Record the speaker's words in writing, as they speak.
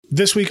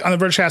This week on the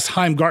Vergecast,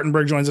 Chaim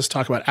Gartenberg joins us to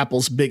talk about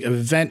Apple's big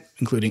event,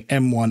 including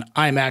M1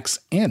 iMacs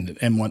and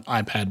an M1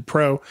 iPad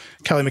Pro.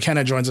 Kelly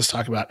McKenna joins us to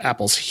talk about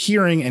Apple's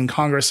hearing in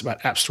Congress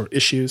about App Store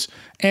issues.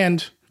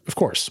 And, of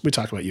course, we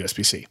talk about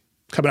USB-C.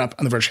 Coming up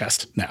on the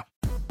Vergecast now.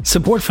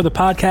 Support for the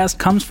podcast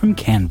comes from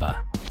Canva.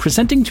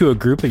 Presenting to a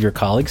group of your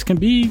colleagues can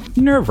be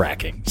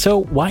nerve-wracking,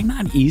 so why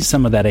not ease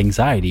some of that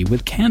anxiety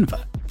with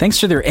Canva? Thanks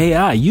to their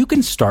AI, you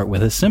can start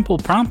with a simple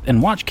prompt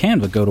and watch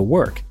Canva go to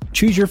work.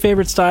 Choose your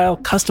favorite style,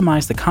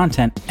 customize the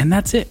content, and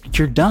that's it.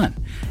 You're done.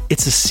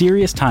 It's a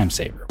serious time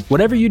saver.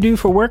 Whatever you do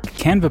for work,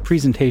 Canva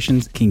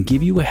presentations can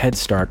give you a head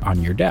start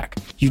on your deck.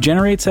 You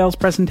generate sales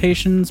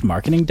presentations,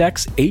 marketing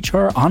decks,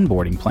 HR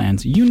onboarding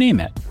plans, you name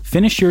it.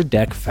 Finish your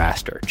deck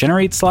faster.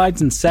 Generate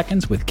slides in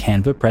seconds with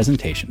Canva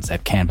presentations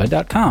at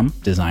canva.com,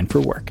 designed for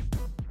work.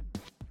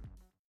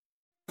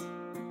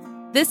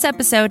 This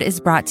episode is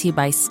brought to you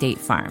by State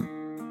Farm.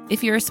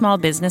 If you're a small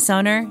business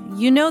owner,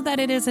 you know that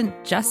it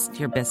isn't just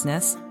your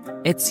business,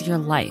 it's your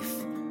life.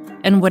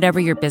 And whatever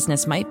your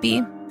business might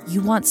be,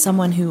 you want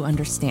someone who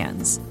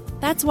understands.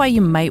 That's why you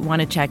might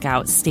want to check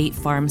out State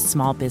Farm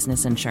Small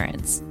Business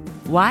Insurance.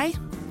 Why?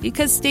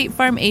 Because State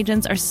Farm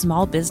agents are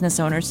small business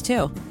owners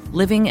too,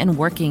 living and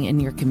working in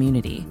your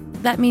community.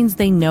 That means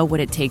they know what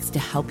it takes to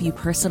help you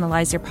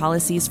personalize your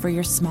policies for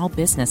your small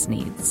business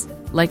needs.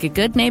 Like a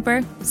good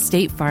neighbor,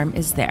 State Farm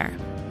is there.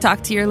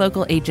 Talk to your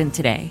local agent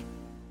today.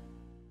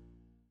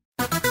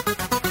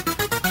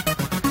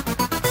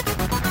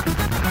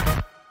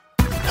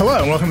 Hello,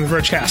 and welcome to the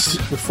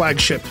Vergecast, the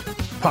flagship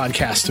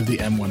podcast of the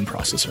M1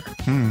 processor,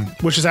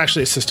 which is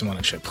actually a system on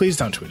a chip. Please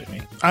don't tweet at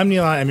me. I'm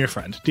Neil. I'm your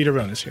friend. Dieter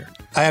Bohn is here.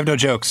 I have no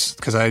jokes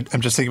because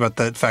I'm just thinking about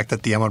the fact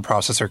that the M1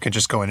 processor can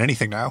just go in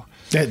anything now.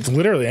 Yeah, it's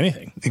literally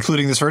anything,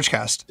 including this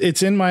Vergecast.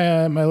 It's in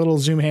my my little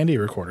Zoom Handy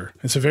recorder.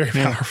 It's a very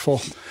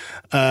powerful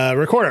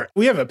recorder.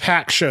 We have a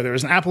packed show. There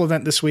was an Apple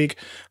event this week.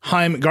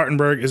 Chaim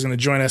Gartenberg is going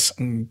to join us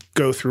and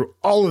go through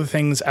all of the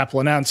things Apple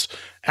announced.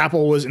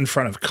 Apple was in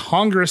front of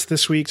Congress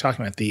this week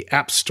talking about the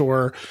App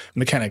Store.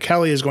 McKenna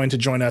Kelly is going to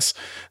join us,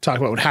 talk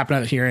about what happened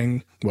at the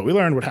hearing, what we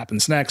learned, what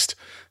happens next.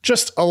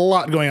 Just a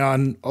lot going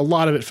on, a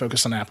lot of it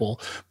focused on Apple.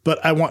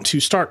 But I want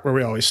to start where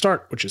we always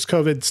start, which is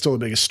COVID, still the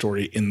biggest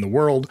story in the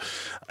world.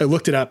 I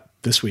looked it up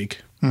this week.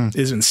 It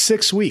has been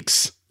 6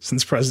 weeks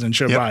since President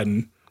Joe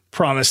Biden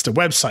promised a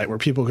website where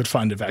people could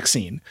find a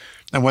vaccine.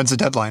 And when's the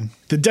deadline?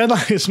 The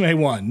deadline is May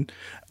 1.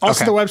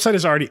 Also, the website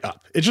is already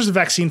up. It's just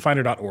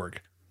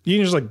vaccinefinder.org. You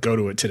can just go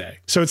to it today.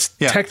 So it's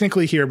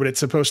technically here, but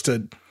it's supposed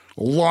to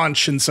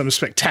launch in some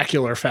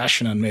spectacular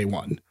fashion on May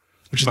 1,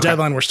 which is a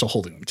deadline we're still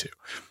holding them to.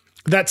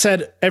 That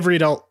said, every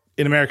adult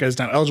in America is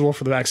now eligible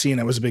for the vaccine.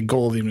 That was a big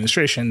goal of the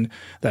administration.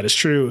 That is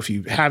true. If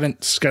you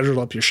haven't scheduled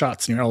up your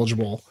shots and you're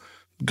eligible,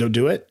 go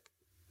do it.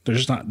 There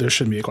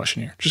shouldn't be a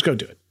question here. Just go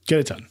do it. Get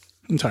it done.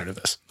 I'm tired of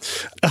this.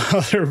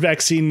 Other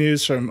vaccine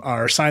news from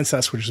our Science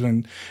Desk, which has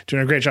been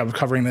doing a great job of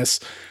covering this.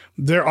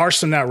 There are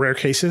some now rare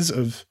cases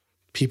of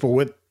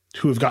people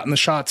who have gotten the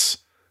shots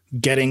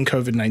getting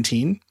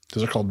COVID-19.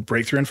 Those are called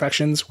breakthrough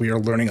infections. We are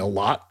learning a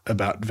lot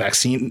about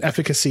vaccine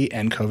efficacy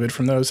and COVID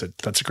from those.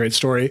 That's a great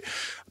story.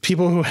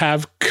 People who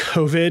have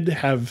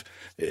COVID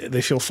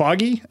they feel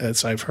foggy.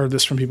 As I've heard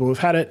this from people who've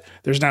had it.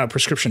 There's now a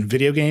prescription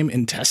video game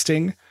in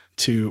testing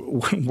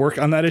to work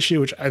on that issue,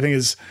 which I think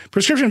is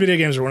prescription video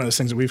games are one of those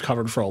things that we've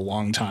covered for a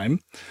long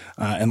time.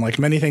 And like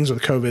many things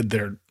with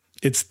COVID,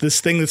 it's this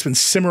thing that's been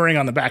simmering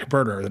on the back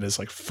burner that is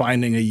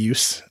finding a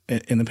use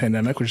in the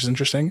pandemic, which is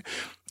interesting.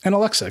 And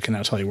Alexa can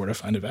now tell you where to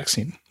find a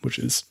vaccine, which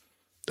is,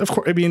 of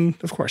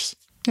course.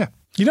 Yeah.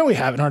 You know, we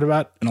haven't heard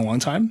about in a long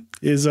time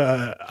is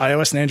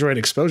iOS and Android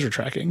exposure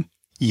tracking.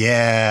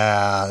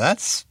 Yeah,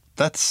 that's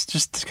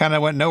just kind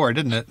of went nowhere,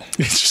 didn't it?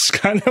 It just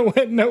kind of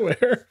went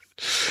nowhere.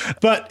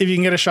 But if you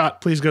can get a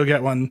shot, please go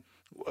get one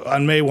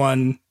on May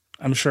 1.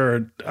 I'm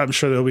sure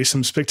there'll be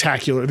some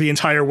spectacular. The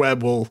entire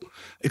web will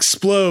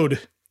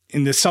explode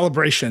in the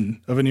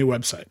celebration of a new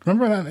website.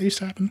 Remember when that used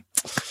to happen?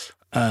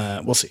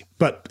 We'll see.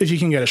 But if you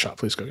can get a shot,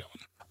 please go get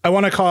one. I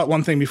want to call out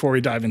one thing before we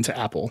dive into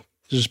Apple.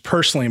 This is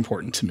personally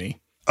important to me.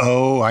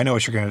 Oh, I know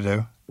what you're going to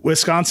do.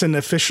 Wisconsin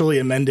officially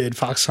amended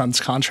Foxconn's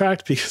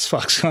contract because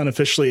Foxconn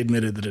officially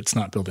admitted that it's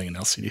not building an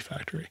LCD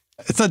factory.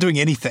 It's not doing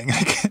anything.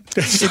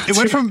 It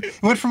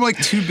went from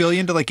like 2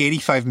 billion to like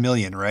 85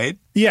 million, right?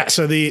 Yeah.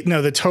 So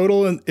the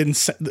total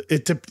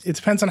it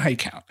depends on how you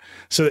count.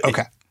 So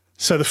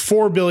So the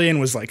 4 billion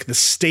was like the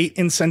state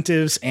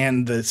incentives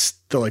and the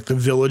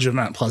village of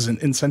Mount Pleasant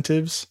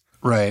incentives,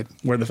 right?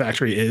 Where the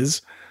factory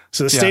is.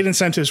 So the state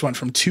incentives went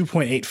from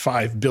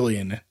 2.85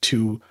 billion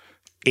to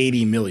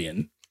 80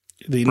 million.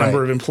 The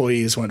number of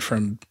employees went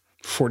from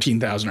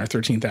 14,000 or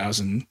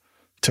 13,000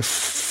 to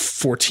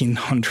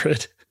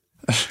 1,400.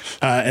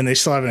 And they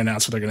still haven't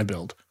announced what they're going to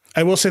build.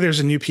 I will say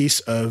there's a new piece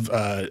of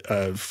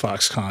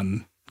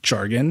Foxconn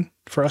jargon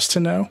for us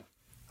to know.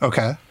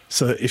 Okay.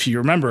 So if you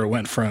remember, it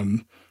went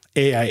from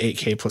AI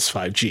 8K plus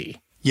 5G.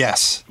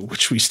 Yes.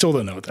 Which we still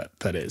don't know what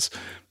that is.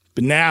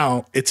 But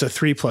now it's a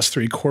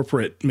 3+3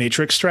 corporate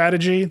matrix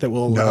strategy that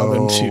will allow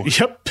them to.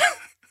 Yep.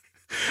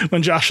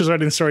 when Josh was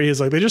writing the story, he's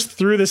like, they just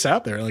threw this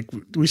out there. Like,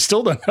 we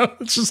still don't know.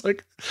 It's just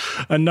like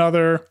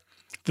the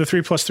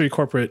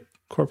 3+3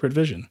 corporate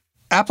vision.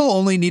 Apple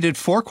only needed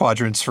 4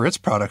 quadrants for its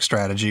product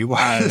strategy.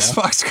 Why does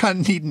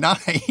Foxconn need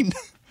 9?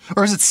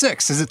 Or is it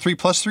 6? Is it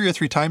 3+3 or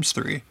 3 times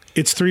 3?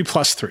 It's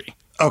 3+3.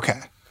 Okay.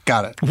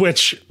 Got it.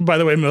 Which, by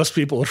the way, most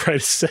people would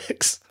write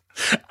 6.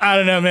 I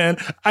don't know, man.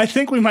 I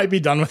think we might be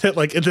done with it.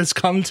 Like, it has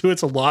come to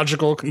its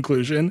logical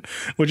conclusion,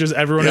 which is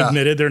everyone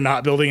admitted they're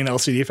not building an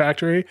LCD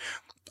factory.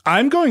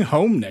 I'm going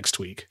home next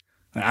week.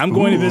 I'm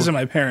going to visit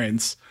my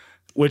parents,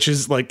 which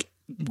is like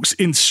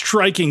in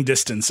striking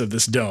distance of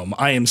this dome.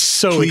 I am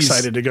so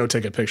excited to go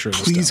take a picture of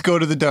this Please dome. go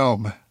to the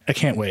dome. I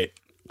can't wait.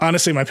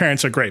 Honestly, my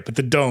parents are great, but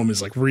the dome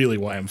is like really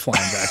why I'm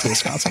flying back to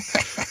Wisconsin.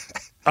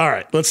 All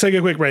right, let's take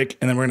a quick break,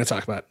 and then we're going to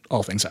talk about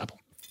all things Apple.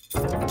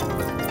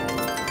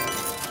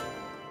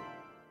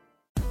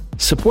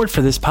 Support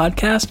for this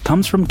podcast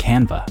comes from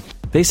Canva.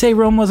 They say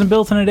Rome wasn't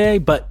built in a day,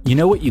 but you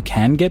know what you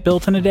can get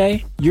built in a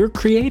day? Your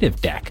creative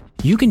deck.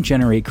 You can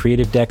generate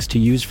creative decks to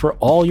use for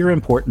all your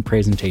important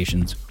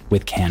presentations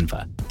with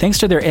Canva. Thanks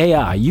to their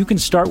AI, you can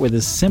start with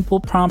a simple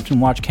prompt and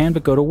watch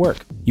Canva go to work.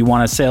 You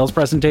want a sales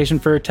presentation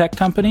for a tech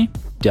company?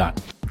 Done.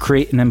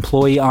 Create an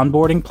employee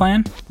onboarding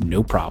plan?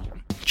 No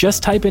problem.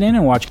 Just type it in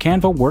and watch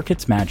Canva work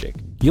its magic.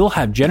 You'll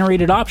have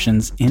generated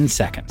options in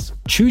seconds.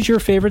 Choose your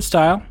favorite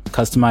style,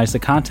 customize the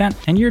content,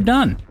 and you're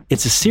done.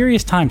 It's a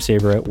serious time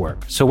saver at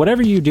work, so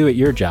whatever you do at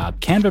your job,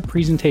 Canva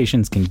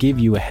presentations can give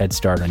you a head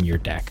start on your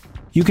deck.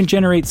 You can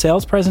generate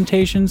sales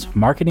presentations,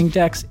 marketing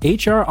decks,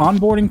 HR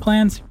onboarding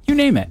plans, you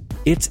name it.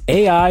 It's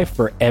AI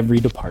for every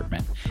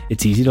department.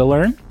 It's easy to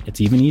learn,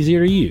 it's even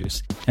easier to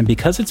use. And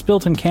because it's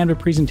built in Canva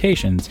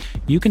presentations,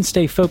 you can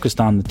stay focused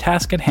on the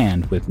task at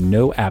hand with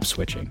no app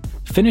switching.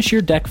 Finish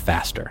your deck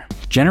faster.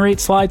 Generate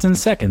slides in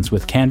seconds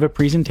with Canva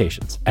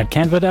presentations at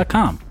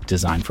canva.com,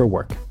 designed for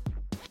work.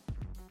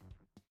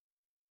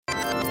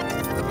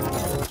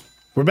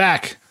 We're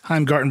back.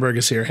 Heim Gartenberg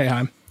is here. Hey,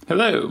 Heim.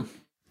 Hello.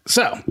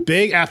 So,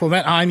 big Apple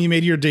event. Heim, you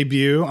made your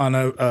debut on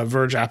a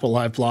Verge Apple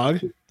Live blog.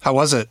 How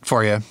was it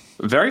for you?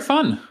 Very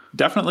fun.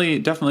 Definitely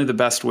the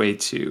best way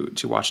to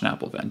watch an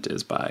Apple event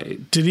is by...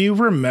 Did you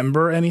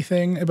remember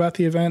anything about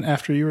the event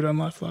after you were done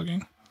live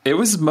vlogging? It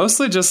was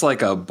mostly just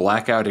like a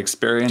blackout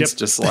experience,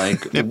 just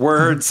like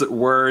words,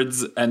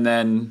 and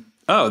then...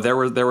 Oh, there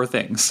were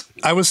things.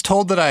 I was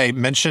told that I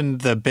mentioned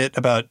the bit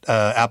about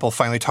Apple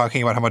finally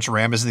talking about how much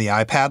RAM is in the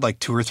iPad like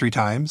 2 or 3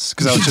 times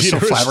because I was just so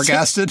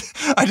flabbergasted.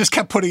 I just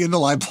kept putting it in the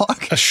live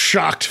blog. A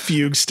shocked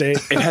fugue state.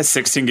 It has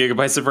 16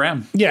 gigabytes of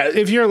RAM. Yeah,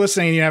 if you're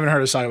listening and you haven't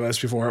heard us talk about this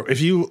before,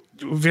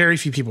 very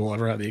few people will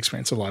ever have the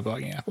experience of live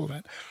blogging an Apple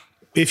event.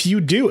 If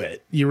you do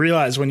it, you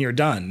realize when you're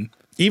done,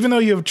 even though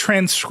you have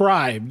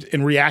transcribed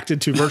and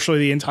reacted to virtually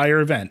the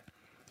entire event,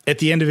 at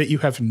the end of it, you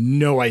have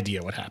no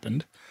idea what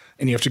happened.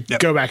 And you have to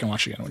go back and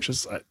watch again, which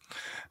is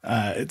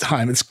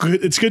time. It's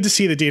good. It's good to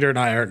see that Dieter and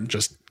I aren't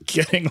just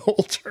getting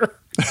older.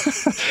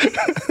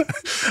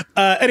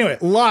 Anyway,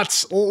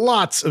 lots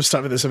of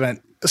stuff at this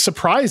event.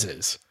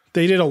 Surprises.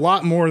 They did a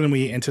lot more than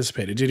we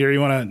anticipated. Dieter, you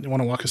want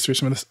to walk us through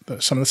some of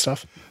the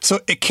stuff?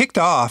 So it kicked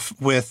off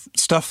with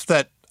stuff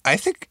that I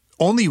think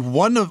only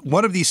one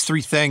of these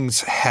 3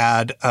 things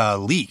had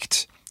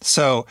leaked.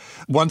 So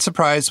one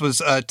surprise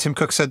was Tim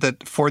Cook said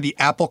that for the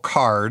Apple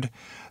Card,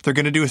 they're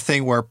going to do a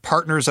thing where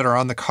partners that are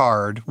on the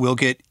card will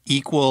get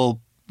equal,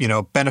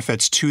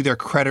 benefits to their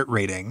credit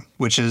rating,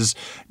 which is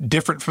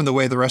different from the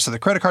way the rest of the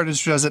credit card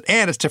industry does it,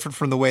 and it's different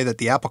from the way that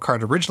the Apple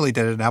Card originally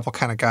did it, and Apple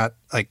kind of got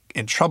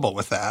in trouble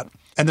with that.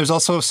 And there's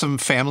also some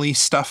family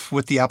stuff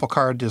with the Apple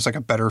Card. There's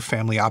a better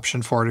family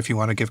option for it if you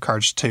want to give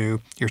cards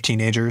to your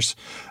teenagers.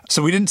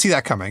 So we didn't see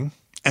that coming.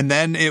 And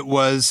then it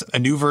was a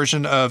new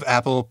version of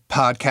Apple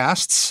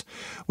Podcasts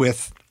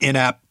with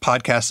in-app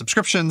podcast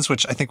subscriptions,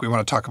 which I think we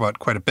want to talk about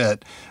quite a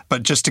bit.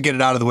 But just to get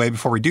it out of the way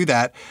before we do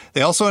that,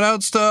 they also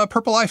announced a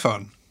purple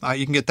iPhone.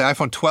 You can get the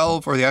iPhone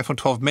 12 or the iPhone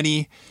 12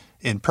 mini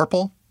in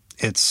purple.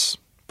 It's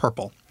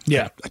purple.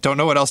 Yeah. I don't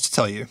know what else to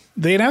tell you.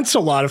 They announced a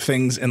lot of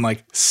things in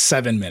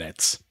 7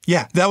 minutes.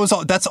 Yeah, that was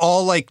all. That's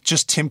all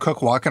just Tim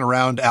Cook walking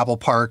around Apple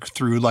Park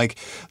through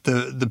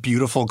the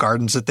beautiful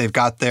gardens that they've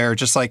got there,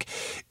 just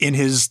in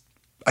his,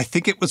 I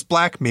think it was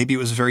black, maybe it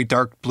was a very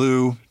dark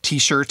blue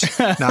t-shirt,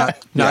 not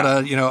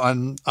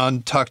a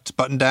untucked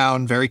button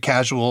down, very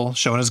casual,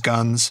 showing his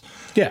guns.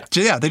 Yeah.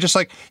 So yeah, they just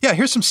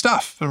here's some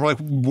stuff. And we're like,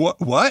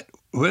 what?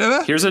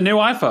 Whatever. Here's a new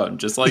iPhone,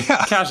 just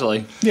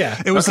casually.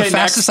 Yeah. It was the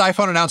fastest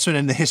iPhone announcement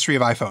in the history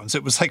of iPhones.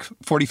 It was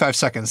 45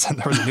 seconds and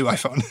there was a new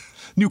iPhone,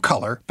 new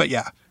color, but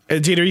yeah.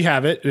 Dieter, you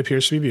have it. It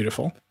appears to be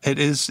beautiful. It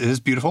is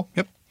beautiful.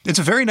 Yep. It's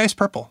a very nice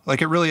purple.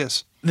 It really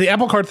is. The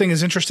Apple Card thing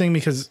is interesting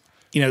because,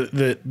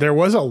 there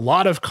was a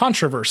lot of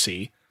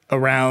controversy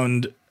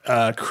around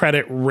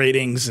credit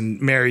ratings and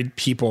married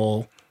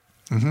people.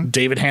 Mm-hmm.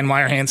 David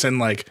Hanmeyer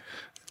Hansen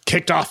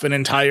kicked off an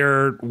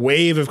entire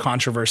wave of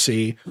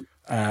controversy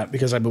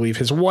because I believe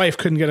his wife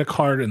couldn't get a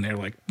card and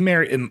they're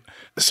married. And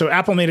so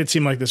Apple made it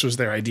seem like this was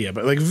their idea,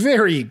 but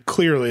very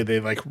clearly they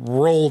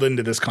rolled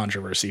into this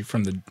controversy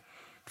from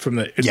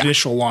the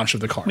initial launch of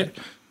the card.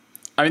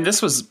 I mean,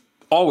 this was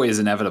always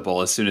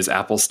inevitable as soon as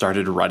Apple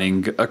started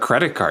running a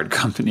credit card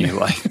company.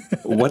 Like,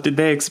 what did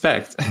they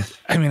expect?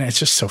 I mean, it's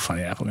just so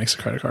funny. Apple makes a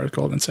credit card with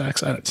Goldman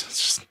Sachs. It's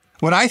just...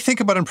 When I think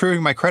about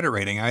improving my credit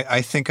rating,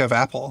 I think of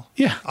Apple.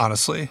 Yeah.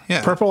 Honestly.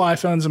 Yeah. Purple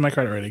iPhones and my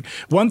credit rating.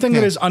 One thing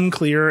that is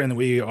unclear and that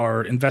we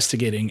are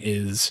investigating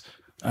is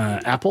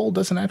Apple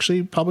doesn't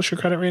actually publish your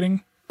credit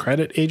rating.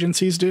 Credit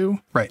agencies do.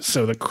 Right.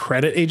 So the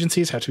credit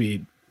agencies have to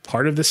be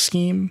part of this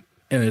scheme.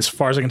 And as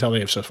far as I can tell, they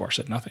have so far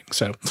said nothing.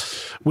 So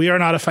we are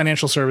not a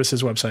financial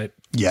services website.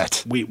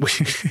 Yet.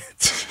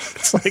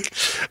 It's like,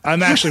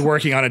 I'm actually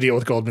working on a deal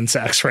with Goldman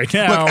Sachs right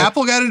now. Look,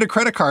 Apple got into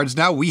credit cards.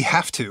 Now we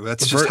have to.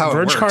 That's just how it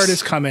works. Verge card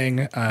is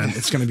coming.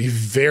 It's going to be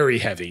very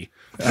heavy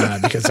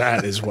because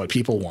that is what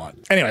people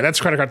want. Anyway, that's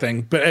a credit card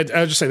thing. But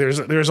I'll just say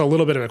there's a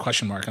little bit of a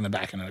question mark on the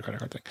back end of the credit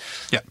card thing.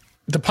 Yeah.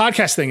 The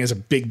podcast thing is a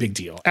big, big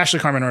deal. Ashley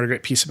Carmen wrote a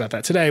great piece about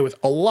that today with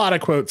a lot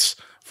of quotes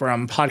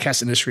from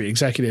podcast industry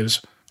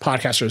executives,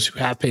 podcasters who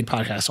have paid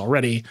podcasts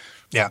already.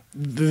 Yeah.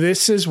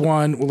 This is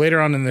one, later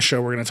on in the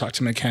show, we're going to talk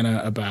to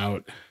McKenna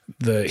about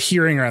the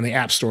hearing around the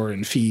App Store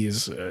and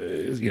fees.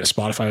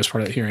 Spotify was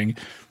part of that hearing.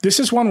 This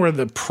is one where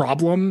the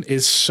problem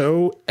is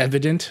so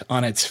evident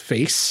on its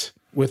face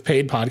with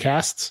paid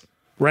podcasts,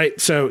 right?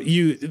 So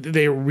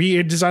they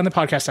redesigned the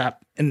podcast app.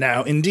 And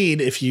now,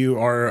 indeed, if you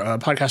are a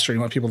podcaster and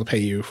you want people to pay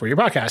you for your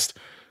podcast,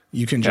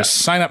 you can just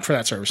sign up for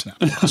that service now.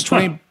 It's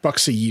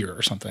 $20 a year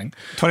or something.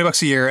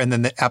 $20 a year, and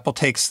then Apple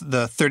takes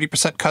the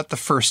 30% cut the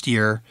first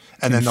year,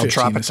 and then they'll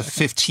drop it to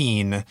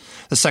 15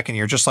 the second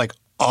year, just like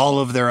all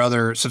of their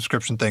other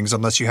subscription things,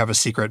 unless you have a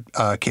secret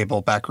cable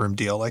backroom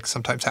deal, like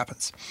sometimes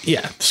happens.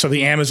 Yeah. So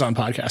the Amazon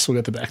podcast will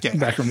get the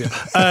backroom deal.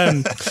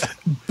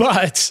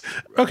 But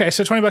okay,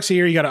 so $20 a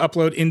year, you got to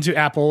upload into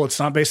Apple. It's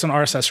not based on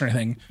RSS or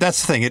anything.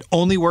 That's the thing. It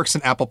only works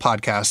in Apple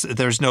Podcasts.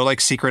 There's no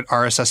like secret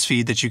RSS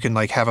feed that you can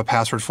like have a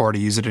password for to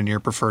use it in your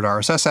preferred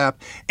RSS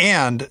app.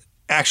 And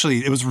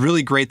actually, it was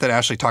really great that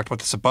Ashley talked about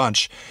this a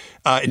bunch.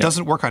 It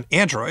doesn't work on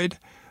Android.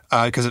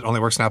 Because it only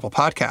works in Apple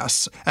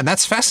Podcasts. And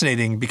that's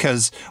fascinating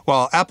because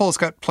while Apple's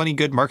got plenty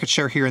good market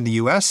share here in the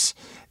US,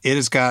 it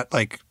has got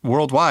like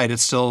worldwide,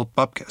 it's still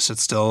bupkis.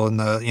 It's still in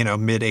the,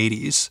 mid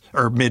 80s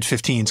or mid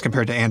 15s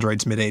compared to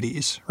Android's mid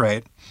 80s,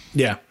 right?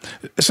 Yeah.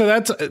 So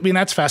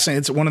that's fascinating.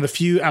 It's one of the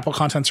few Apple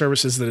content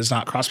services that is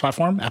not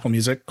cross-platform. Apple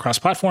Music,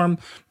 cross-platform,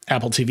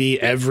 Apple TV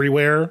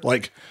everywhere.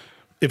 Like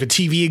if a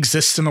TV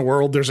exists in the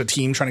world, there's a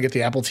team trying to get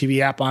the Apple TV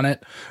app on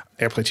it.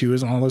 AirPlay 2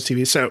 is on all those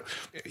TVs. So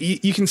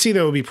you can see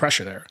there will be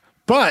pressure there.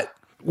 But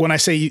when I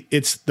say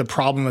it's the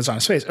problem is on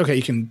its face, okay,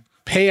 you can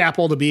pay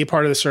Apple to be a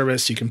part of the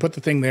service. You can put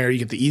the thing there. You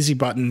get the easy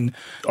button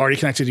already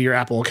connected to your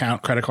Apple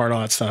account, credit card, all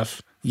that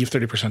stuff. You have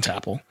 30% to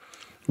Apple.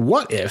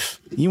 What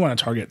if you want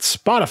to target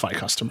Spotify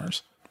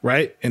customers,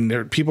 right?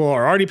 And people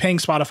are already paying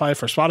Spotify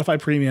for Spotify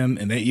Premium,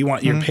 and you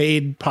want your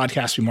paid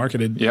podcast to be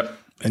marketed. Yep.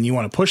 And you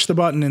want to push the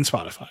button in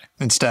Spotify.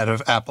 Instead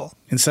of Apple.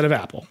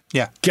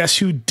 Yeah. Guess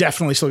who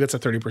definitely still gets a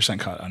 30%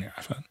 cut on your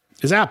iPhone?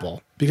 Is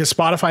Apple. Because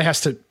Spotify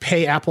has to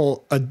pay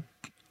Apple a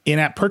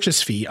in-app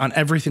purchase fee on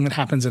everything that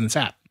happens in its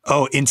app.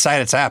 Oh, inside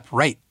its app.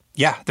 Right.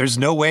 Yeah. There's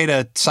no way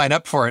to sign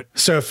up for it.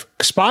 So if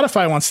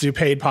Spotify wants to do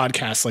paid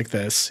podcasts like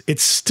this, it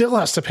still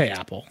has to pay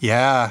Apple.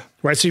 Yeah.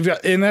 Right. So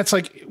and that's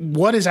like,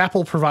 what is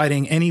Apple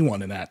providing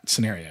anyone in that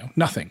scenario?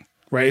 Nothing.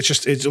 Right.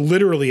 It's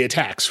literally a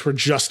tax for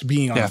just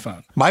being on the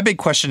phone. My big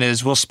question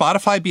is, will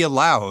Spotify be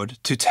allowed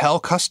to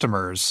tell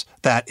customers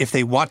that if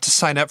they want to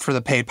sign up for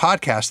the paid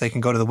podcast, they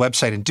can go to the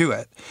website and do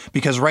it?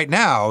 Because right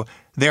now,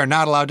 they are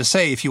not allowed to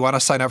say, if you want to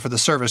sign up for the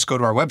service, go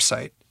to our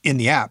website in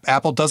the app.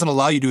 Apple doesn't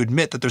allow you to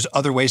admit that there's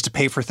other ways to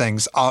pay for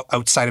things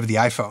outside of the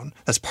iPhone.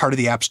 That's part of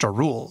the App Store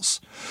rules.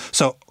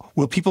 So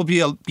will people be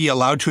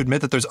allowed to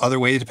admit that there's other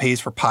ways to pay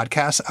for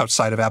podcasts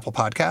outside of Apple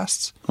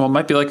Podcasts? Well, it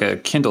might be like a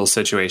Kindle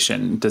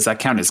situation. Does that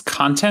count as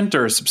content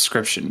or a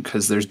subscription?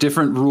 Because there's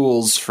different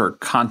rules for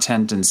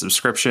content and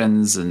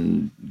subscriptions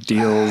and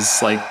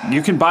deals. Like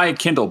you can buy a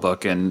Kindle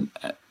book and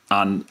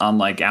on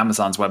like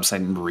Amazon's website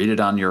and read it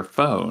on your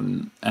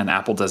phone, and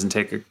Apple doesn't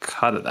take a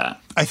cut of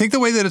that. I think the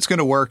way that it's going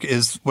to work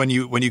is when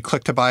you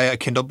click to buy a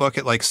Kindle book,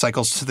 it like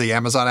cycles to the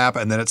Amazon app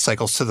and then it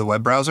cycles to the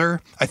web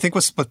browser. I think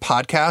with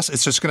podcasts,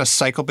 it's just going to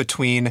cycle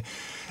between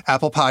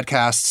Apple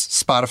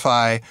Podcasts,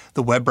 Spotify,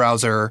 the web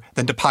browser,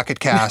 then to Pocket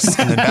Casts,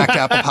 and then back to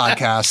Apple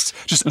Podcasts,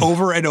 just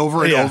over and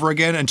over and over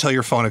again until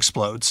your phone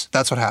explodes.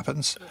 That's what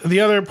happens. The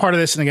other part of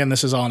this, and again,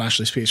 this is all in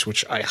Ashley's piece,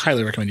 which I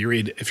highly recommend you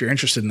read if you're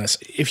interested in this.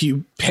 If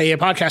you pay a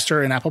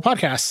podcaster in Apple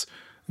Podcasts,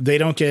 they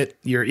don't get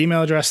your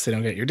email address, they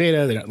don't get your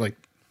data, they don't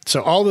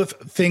so all the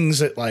things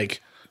that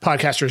like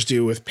podcasters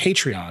do with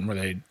Patreon, where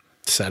they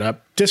set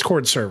up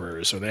Discord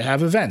servers or they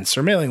have events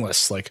or mailing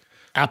lists, like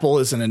Apple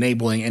isn't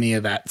enabling any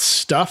of that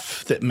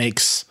stuff that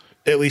makes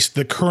at least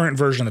the current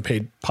version of the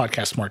paid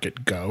podcast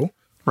market go.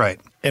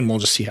 Right. And we'll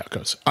just see how it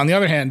goes. On the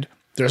other hand,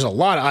 there's a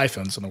lot of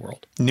iPhones in the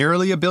world.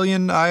 Nearly a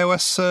billion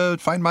iOS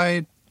Find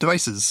My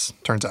devices,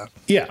 turns out.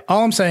 Yeah.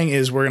 All I'm saying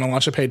is we're going to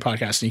launch a paid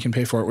podcast and you can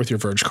pay for it with your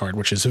Verge card,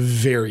 which is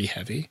very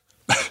heavy.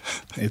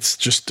 It's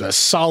just a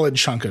solid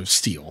chunk of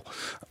steel.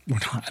 We're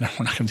not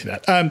going to do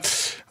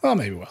that. Well,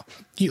 maybe we'll.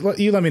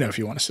 You let me know if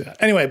you want to see that.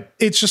 Anyway,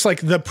 it's just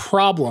like the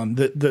problem,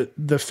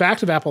 the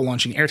fact of Apple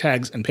launching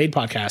AirTags and paid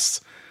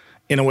podcasts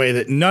in a way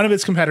that none of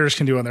its competitors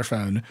can do on their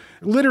phone,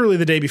 literally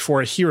the day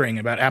before hearing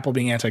about Apple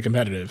being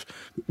anti-competitive,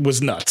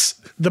 was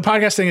nuts. The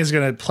podcast thing is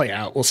going to play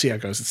out. We'll see how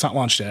it goes. It's not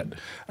launched yet.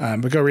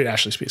 But go read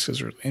Ashley's piece because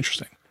it's really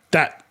interesting.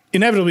 That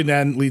inevitably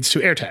then leads to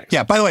AirTags.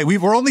 Yeah, by the way,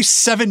 we're only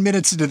 7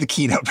 minutes into the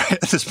keynote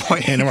at this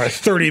point. And we're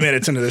 30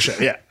 minutes into the show.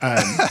 Yeah.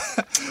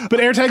 But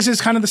AirTags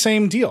is kind of the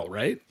same deal,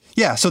 right?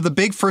 Yeah, so the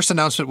big first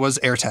announcement was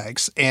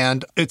AirTags,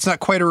 and it's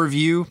not quite a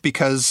review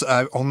because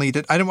I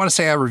didn't want to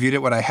say I reviewed it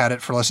when I had it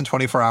for less than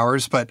 24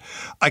 hours, but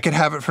I could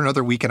have it for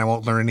another week and I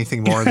won't learn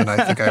anything more than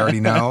I think I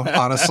already know,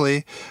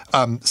 honestly.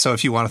 So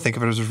if you want to think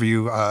of it as a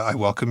review, I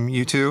welcome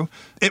you to.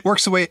 It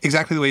works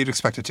exactly the way you'd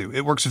expect it to.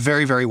 It works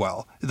very, very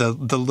well. The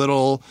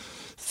little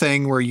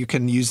thing where you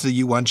can use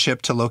the U1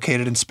 chip to locate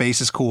it in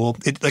space is cool.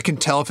 It can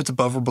tell if it's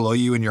above or below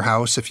you in your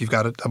house if you've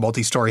got a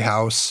multi-story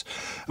house.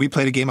 We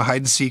played a game of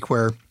hide and seek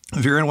where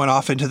Viren went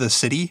off into the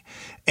city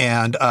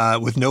and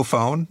with no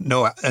phone,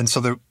 and so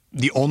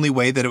the only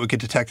way that it would get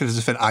detected is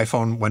if an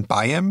iPhone went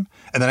by him,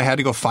 and then I had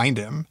to go find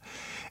him.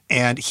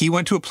 And he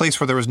went to a place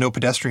where there was no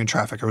pedestrian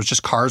traffic. It was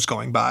just cars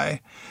going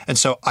by. And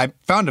so I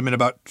found him in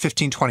about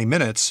 15, 20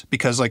 minutes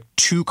because like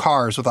 2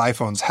 cars with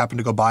iPhones happened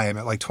to go by him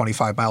at like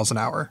 25 miles an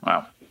hour.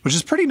 Wow. Which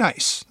is pretty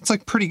nice. It's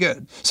like pretty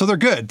good. So they're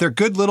good. They're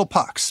good little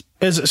pucks.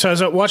 So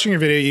as I was watching your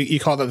video, you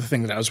called out the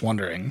thing that I was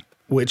wondering,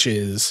 which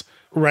is,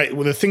 right,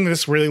 well, the thing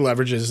this really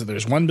leverages is that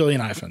there's 1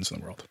 billion iPhones in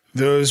the world.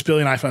 Those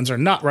billion iPhones are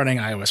not running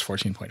iOS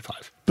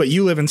 14.5. But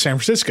you live in San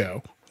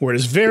Francisco, where it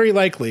is very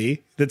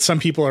likely that some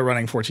people are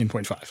running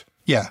 14.5.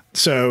 Yeah.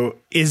 So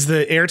is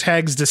the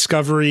AirTags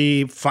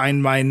discovery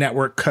Find My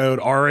Network code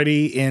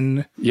already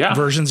in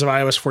versions of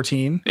iOS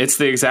 14? It's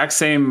the exact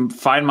same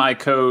Find My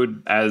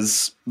code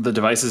as the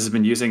devices have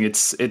been using.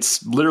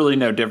 It's literally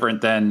no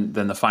different than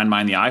the Find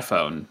My in the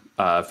iPhone.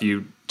 If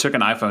you took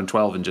an iPhone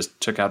 12 and just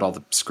took out all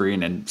the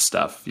screen and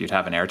stuff, you'd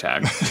have an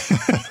AirTag.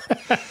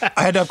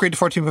 I had to upgrade to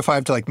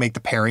 14.5 to like make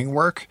the pairing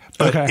work,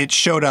 but it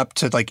showed up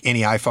to like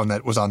any iPhone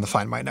that was on the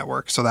Find My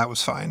network, so that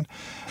was fine.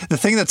 The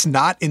thing that's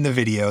not in the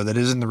video that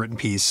is in the written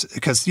piece,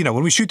 because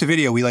when we shoot the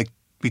video,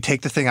 we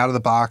take the thing out of the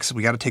box.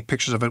 We got to take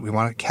pictures of it. We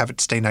want to have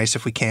it stay nice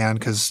if we can,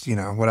 because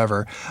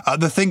whatever.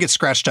 The thing gets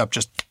scratched up,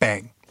 just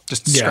bang,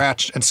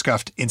 scratched and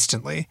scuffed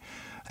instantly.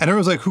 And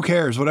everyone's like, who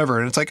cares, whatever.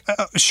 And it's like,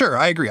 sure,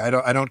 I agree. I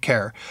don't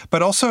care.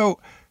 But also,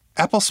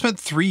 Apple spent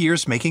 3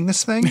 years making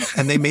this thing,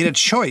 and they made a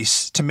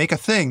choice to make a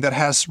thing that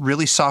has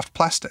really soft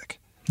plastic.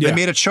 Yeah. They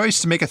made a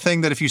choice to make a thing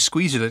that if you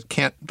squeeze it, it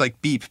can't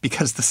like beep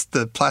because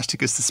the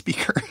plastic is the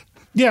speaker.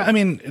 Yeah, I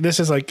mean,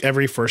 this is like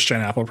every first-gen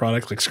Apple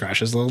product like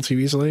scratches a little too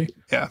easily.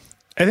 Yeah.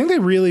 I think they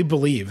really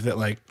believe that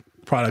like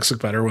products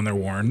look better when they're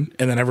worn,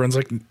 and then everyone's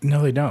like,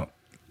 no, they don't.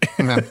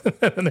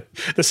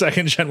 The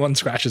second gen one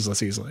scratches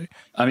less easily.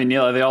 I mean,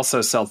 Neil, they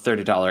also sell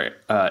 $30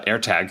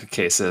 AirTag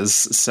cases,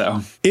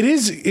 so it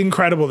is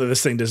incredible that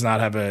this thing does not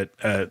have a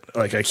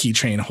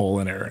keychain hole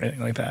in it or anything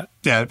like that.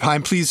 Yeah,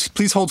 Pine,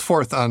 please hold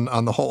forth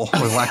on the hole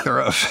or lack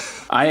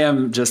thereof. I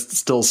am just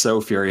still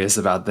so furious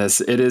about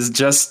this. It is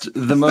just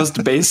the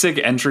most basic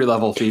entry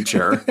level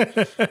feature.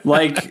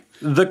 Like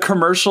the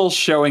commercial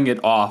showing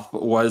it off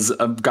was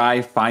a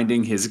guy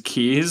finding his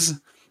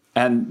keys.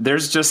 And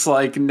there's just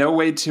like no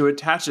way to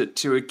attach it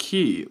to a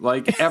key.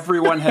 Like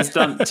everyone has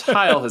done,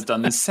 Tile has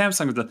done this,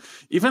 Samsung has done,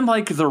 even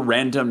like the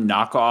random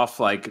knockoff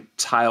like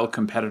Tile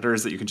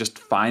competitors that you can just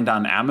find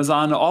on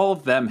Amazon, all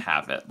of them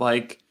have it.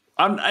 Like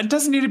it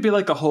doesn't need to be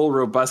like a whole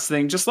robust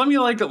thing. Just let me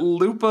like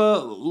loop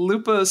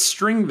a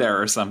string there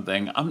or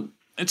something.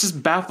 It's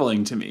just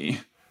baffling to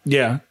me.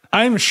 Yeah,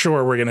 I'm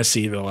sure we're gonna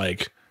see the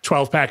like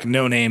 12-pack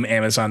no-name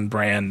Amazon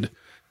brand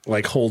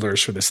like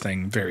holders for this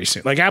thing very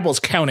soon. Like Apple's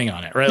counting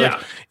on it, right? Yeah.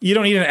 Like you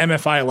don't need an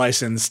MFI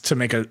license to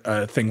make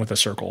a thing with a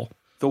circle.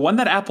 The one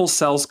that Apple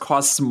sells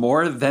costs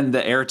more than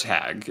the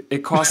AirTag.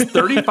 It costs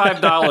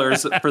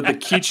 $35 for the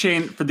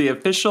keychain, for the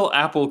official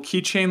Apple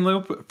keychain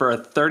loop for a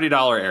 $30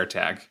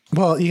 AirTag.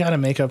 Well, you got to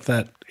make up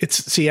that.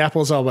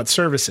 Apple's all about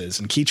services,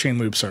 and keychain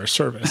loops are a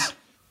service.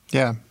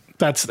 Yeah.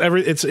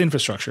 It's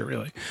infrastructure,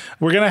 really.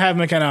 We're going to have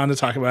McKenna on to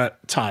talk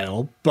about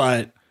Tile,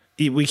 but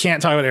we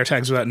can't talk about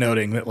AirTags without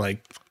noting that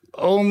like,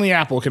 only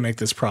Apple can make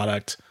this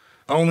product.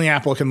 Only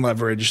Apple can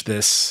leverage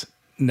this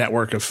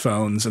network of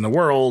phones in the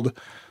world.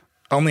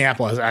 Only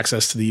Apple has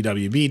access to the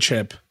UWB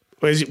chip.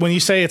 When you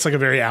say it's like a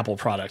very Apple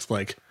product,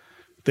 like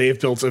they've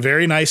built a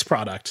very nice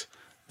product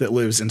that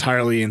lives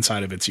entirely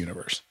inside of its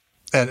universe.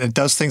 And it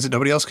does things that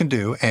nobody else can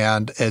do.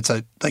 And it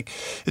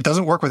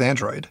doesn't work with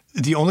Android.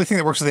 The only thing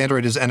that works with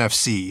Android is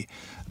NFC.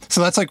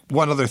 So that's like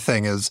one other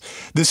thing is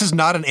this is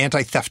not an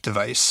anti-theft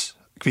device.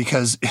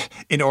 Because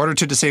in order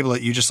to disable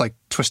it, you just like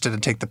twist it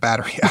and take the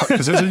battery out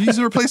because there's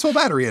a replaceable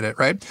battery in it,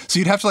 right? So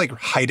you'd have to like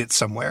hide it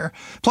somewhere.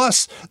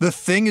 Plus, the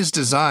thing is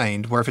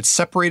designed where if it's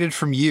separated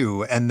from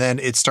you and then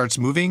it starts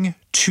moving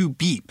to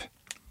beep.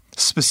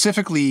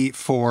 specifically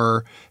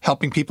for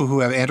helping people who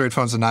have Android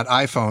phones and not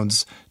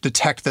iPhones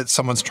detect that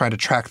someone's trying to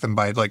track them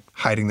by like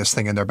hiding this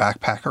thing in their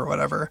backpack or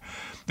whatever.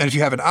 And if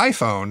you have an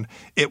iPhone,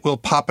 it will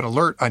pop an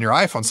alert on your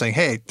iPhone saying,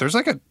 hey, there's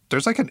like an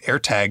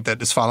AirTag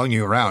that is following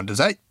you around. Is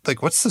that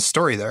like, what's the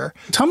story there?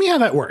 Tell me how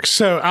that works.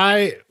 So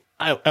I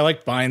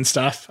like buying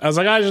stuff. I was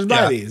like, I just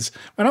buy these.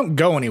 I don't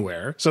go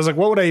anywhere. So I was like,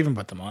 what would I even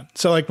put them on?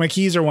 So like my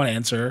keys are one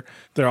answer.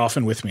 They're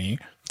often with me.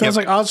 So I was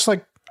like, I'll just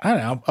like, I don't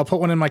know, I'll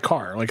put one in my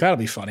car. Like that'll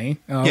be funny.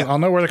 I'll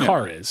know where the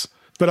car is.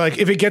 But like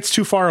if it gets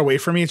too far away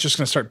from me, it's just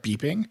going to start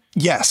beeping.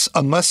 Yes,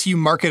 unless you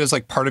mark it as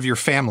like part of your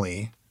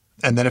family.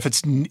 And then if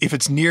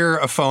it's near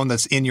a phone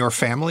that's in your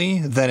family,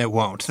 then it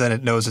won't. Then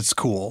it knows it's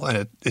cool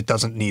and it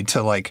doesn't need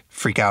to like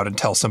freak out and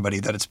tell somebody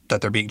that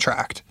they're being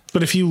tracked.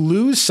 But if you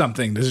lose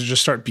something, does it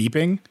just start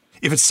beeping?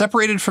 If it's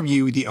separated from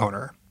you, the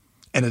owner,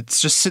 and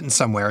it's just sitting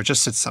somewhere, it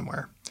just sits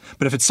somewhere.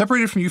 But if it's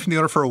separated from you from the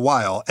owner for a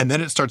while and then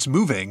it starts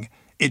moving,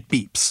 it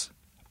beeps.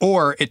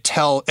 Or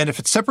and if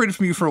it's separated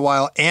from you for a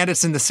while and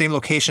it's in the same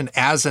location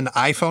as an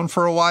iPhone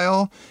for a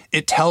while,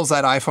 it tells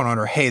that iPhone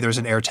owner, hey, there's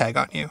an AirTag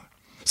on you.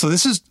 So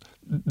this is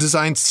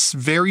designed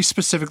very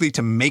specifically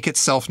to make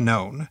itself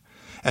known.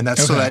 And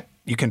that's so that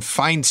you can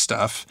find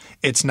stuff.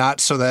 It's not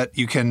so that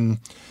you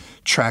can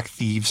track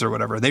thieves or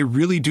whatever. They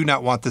really do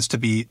not want this to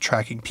be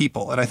tracking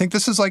people. And I think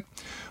this is like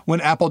when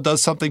Apple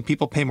does something,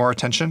 people pay more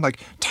attention. Like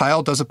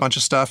Tile does a bunch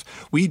of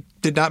stuff. We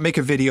did not make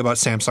a video about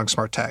Samsung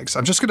smart tags.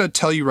 I'm just going to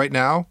tell you right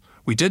now,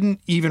 we didn't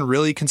even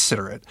really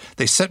consider it.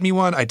 They sent me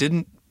one. I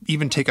didn't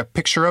even take a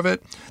picture of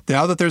it.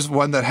 Now that there's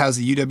one that has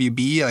the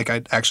UWB, like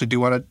I actually do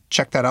want to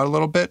check that out a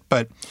little bit.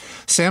 But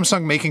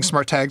Samsung making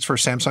smart tags for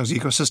Samsung's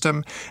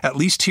ecosystem, at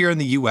least here in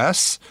the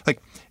US,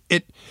 like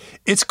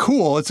it's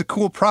cool. It's a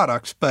cool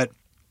product, but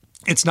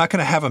it's not going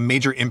to have a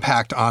major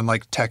impact on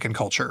like tech and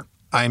culture.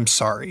 I'm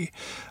sorry.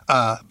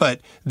 But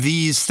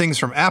these things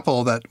from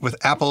Apple, that with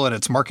Apple and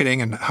its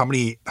marketing and how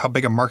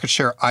big a market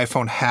share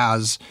iPhone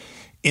has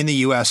in the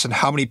US and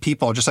how many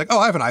people are just like, oh,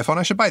 I have an iPhone,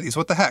 I should buy these.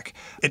 What the heck?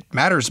 It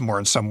matters more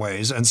in some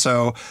ways. And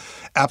so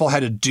Apple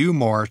had to do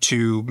more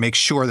to make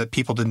sure that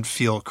people didn't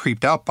feel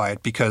creeped out by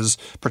it, because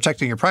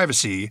protecting your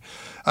privacy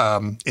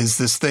is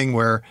this thing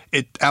where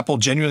Apple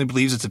genuinely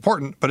believes it's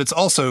important, but it's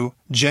also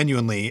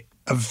genuinely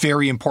a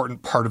very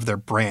important part of their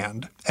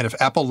brand. And if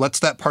Apple lets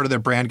that part of their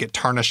brand get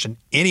tarnished in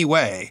any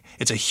way,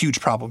 it's a huge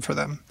problem for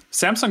them.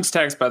 Samsung's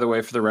tags, by the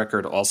way, for the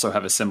record, also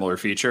have a similar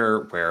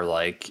feature where,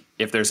 like,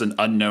 if there's an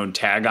unknown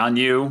tag on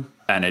you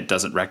and it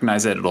doesn't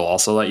recognize it, it'll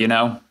also let you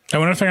know. I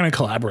wonder if they're going to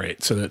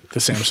collaborate so that the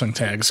Samsung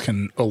tags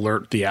can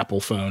alert the Apple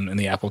phone and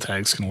the Apple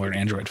tags can alert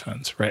Android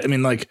phones, right? I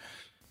mean, like...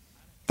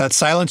 That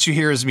silence you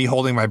hear is me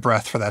holding my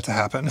breath for that to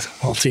happen.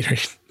 Well,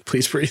 Dieter,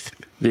 please breathe.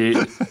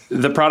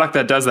 The product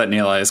that does that,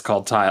 Neela, is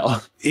called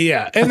Tile.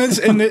 Yeah, and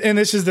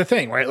this is the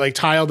thing, right? Like,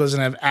 Tile doesn't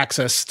have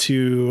access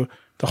to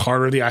the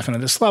hardware of the iPhone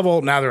at this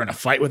level. Now they're in a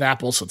fight with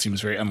Apple, so it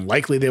seems very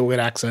unlikely they will get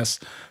access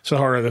to the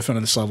hardware of the phone at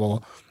this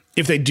level.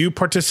 If they do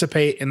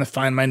participate in the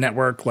Find My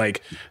network,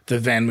 like the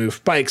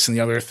VanMoof bikes and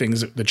the other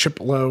things, the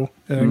Triplo,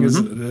 I think is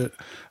the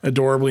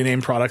adorably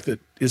named product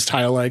that is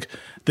Tile-like,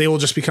 they will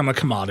just become a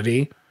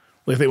commodity.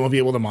 Like, they won't be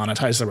able to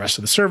monetize the rest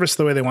of the service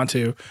the way they want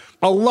to.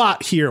 A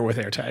lot here with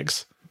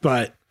AirTags,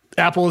 but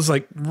Apple is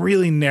like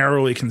really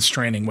narrowly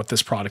constraining what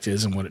this product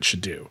is and what it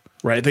should do,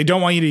 right? They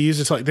don't want you to use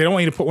it to, like, they don't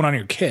want you to put one on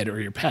your kid or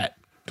your pet.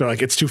 They're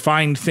like, it's to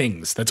find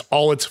things. That's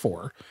all it's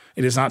for.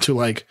 It is not to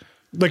like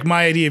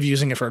my idea of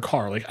using it for a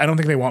car. Like, I don't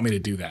think they want me to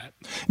do that.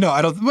 No,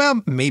 I don't.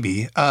 Well,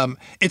 maybe.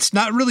 It's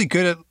not really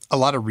good at a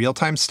lot of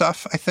real-time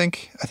stuff, I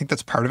think. I think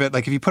that's part of it.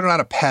 Like, if you put it on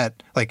a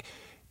pet, like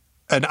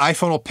an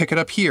iPhone will pick it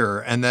up here,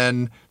 and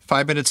then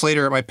 5 minutes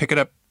later, it might pick it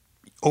up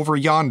over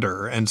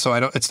yonder. And so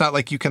it's not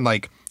like you can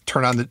like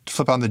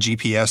flip on the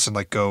GPS and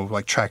like go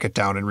like track it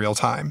down in real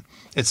time.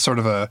 It's sort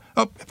of it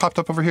popped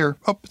up over here.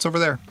 Oh, it's over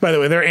there. By the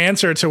way, their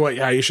answer to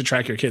how you should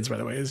track your kids, by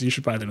the way, is you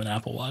should buy them an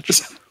Apple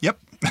Watch. Yep.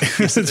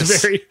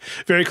 It's very,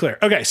 very clear.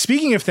 Okay.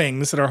 Speaking of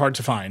things that are hard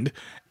to find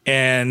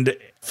and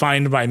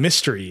find by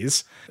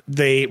mysteries,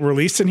 they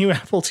released a new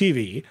Apple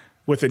TV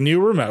with a new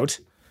remote.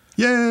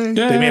 Yay.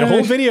 They made a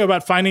whole video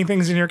about finding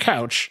things in your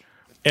couch.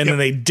 And then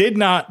they did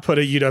not put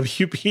a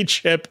UWB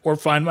chip or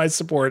Find My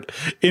support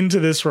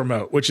into this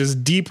remote, which is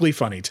deeply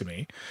funny to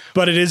me.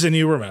 But it is a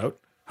new remote.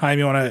 Chaim,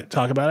 you want to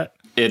talk about it?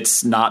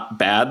 It's not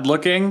bad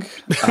looking.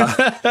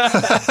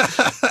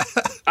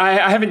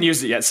 I haven't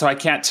used it yet, so I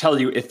can't tell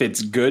you if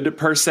it's good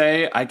per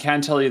se. I can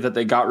tell you that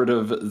they got rid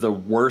of the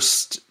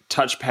worst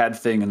touchpad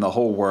thing in the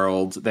whole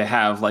world. They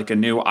have like a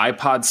new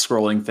iPod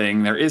scrolling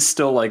thing. There is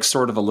still like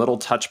sort of a little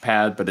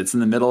touchpad, but it's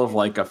in the middle of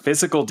like a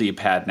physical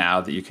D-pad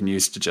now that you can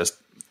use to just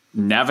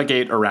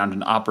navigate around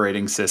an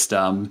operating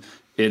system.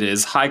 It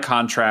is high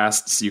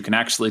contrast, so you can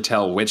actually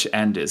tell which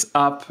end is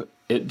up.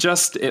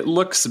 It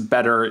looks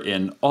better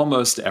in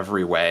almost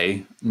every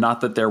way.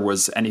 Not that there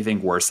was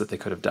anything worse that they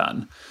could have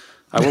done.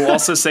 I will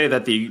also say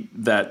that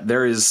that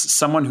there is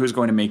someone who's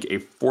going to make a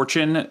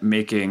fortune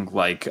making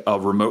like a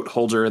remote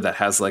holder that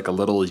has like a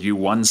little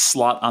U1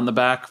 slot on the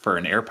back for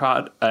an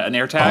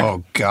AirTag.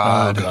 Oh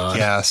God,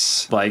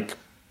 yes. Like,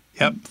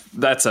 Yep.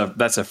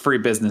 That's a free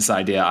business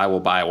idea. I will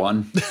buy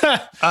one.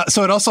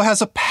 So it also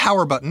has a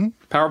power button.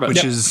 Which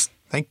Yep. is,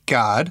 thank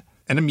God,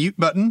 and a mute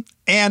button.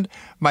 And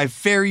my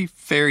very,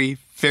 very,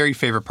 very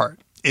favorite part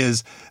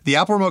is the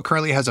Apple Remote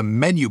currently has a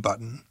menu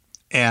button.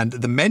 And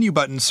the menu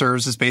button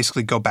serves as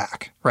basically go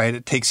back, right?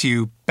 It takes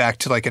you back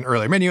to like an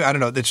earlier menu. I don't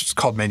know. It's just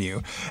called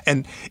menu.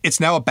 And it's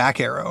now a back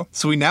arrow.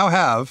 So we now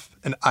have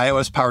an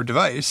iOS-powered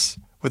device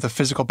with a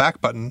physical back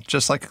button,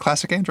 just like a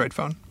classic Android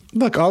phone.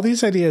 Look, all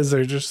these ideas,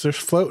 they're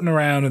floating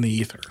around in the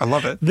ether. I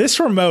love it. This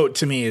remote,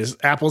 to me, is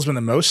Apple's been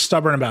the most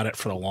stubborn about it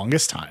for the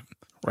longest time,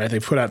 right?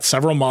 They've put out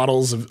several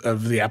models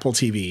of the Apple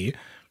TV.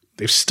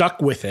 They've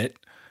stuck with it.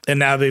 And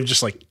now they've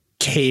just like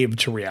caved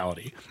to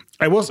reality.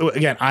 I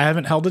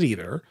haven't held it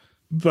either.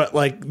 But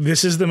like,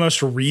 this is the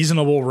most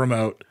reasonable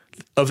remote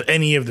of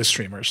any of the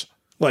streamers.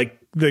 Like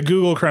the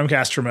Google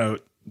Chromecast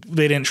remote,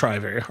 they didn't try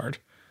very hard.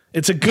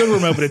 It's a good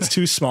remote, but it's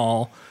too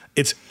small.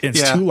 It's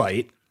too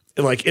light.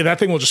 Like that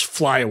thing will just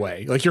fly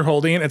away. Like you're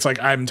holding it. It's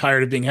like, I'm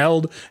tired of being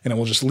held, and it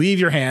will just leave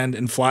your hand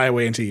and fly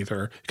away into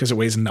ether because it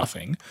weighs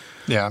nothing.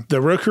 Yeah.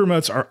 The Roku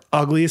remotes are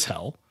ugly as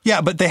hell.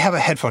 Yeah, but they have a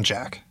headphone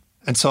jack.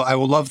 And so I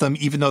will love them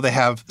even though they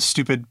have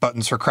stupid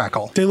buttons for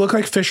crackle. They look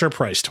like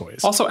Fisher-Price toys.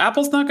 Also,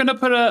 Apple's not going to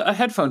put a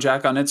headphone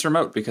jack on its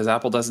remote because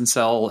Apple doesn't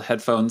sell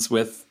headphones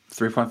with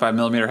 3.5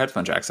 millimeter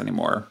headphone jacks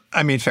anymore.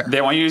 I mean, fair.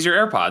 They want you to use your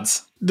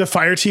AirPods. The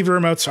Fire TV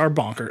remotes are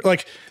bonkers.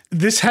 Like,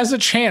 this has a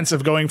chance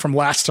of going from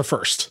last to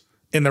first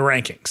in the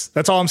rankings.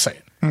 That's all I'm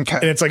saying. Okay.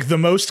 And it's like the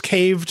most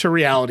cave to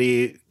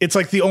reality. It's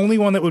like the only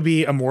one that would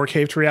be a more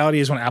cave to reality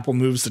is when Apple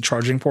moves the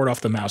charging port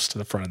off the mouse to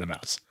the front of the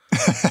mouse.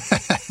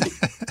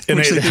 And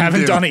they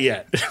haven't done it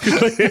yet. They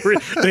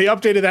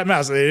updated that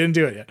mouse. They didn't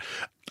do it yet.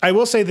 I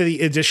will say that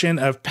the addition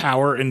of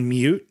power and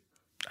mute,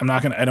 I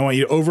don't want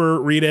you to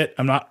overread it.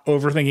 I'm not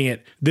overthinking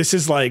it. This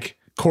is like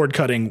cord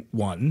cutting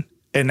 1.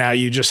 And now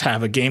you just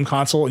have a game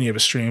console and you have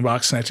a streaming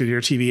box connected to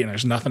your TV and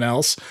there's nothing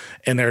else.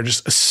 And they're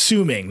just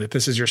assuming that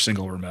this is your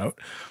single remote.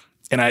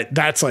 And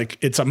that's like,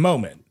 it's a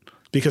moment.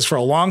 Because for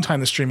a long time,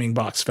 the streaming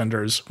box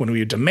vendors, when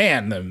we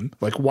demand them,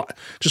 like, what,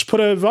 just put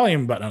a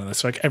volume button on this.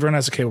 So like everyone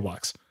has a cable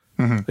box.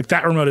 Mm-hmm. Like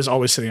that remote is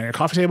always sitting on your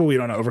coffee table. We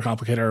don't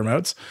overcomplicate our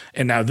remotes.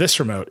 And now this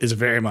remote is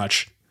very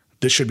much,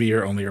 this should be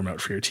your only remote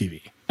for your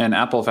TV. In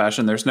Apple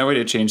fashion, there's no way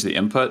to change the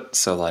input.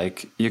 So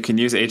like you can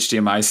use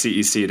HDMI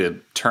CEC to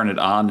turn it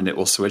on and it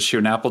will switch to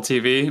an Apple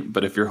TV.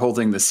 But if you're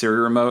holding the Siri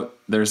remote,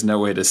 there's no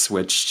way to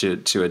switch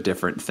to a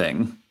different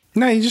thing.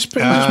 No, you just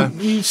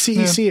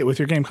CEC it with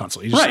your game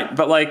console. Right,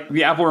 but like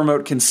the Apple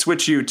remote can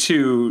switch you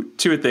to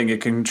a thing. It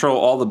can control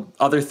all the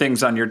other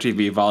things on your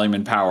TV, volume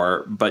and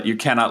power, but you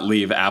cannot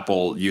leave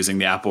Apple using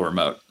the Apple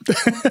remote.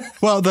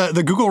 Well,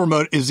 the Google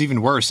remote is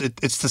even worse.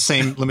 It's the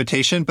same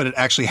limitation, but it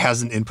actually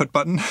has an input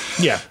button.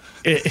 Yeah,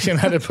 it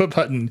had an input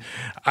button.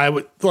 I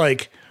would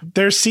like,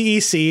 there's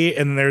CEC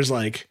and there's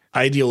like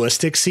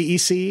idealistic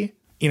CEC,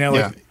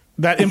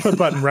 that input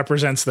button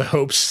represents the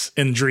hopes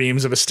and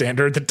dreams of a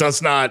standard that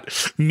does not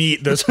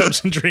meet those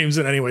hopes and dreams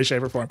in any way,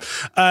 shape, or form.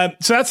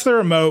 So that's the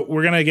remote.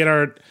 We're going to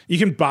get you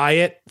can buy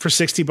it for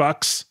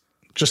 $60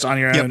 just on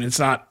your own.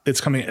 It's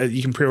coming,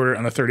 you can pre-order it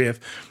on the 30th.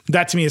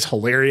 That to me is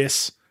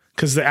hilarious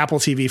because the Apple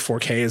TV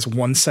 4K is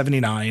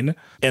 $179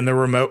 and the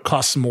remote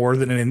costs more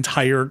than an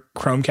entire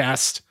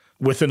Chromecast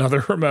with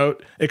another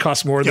remote. It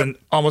costs more than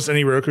almost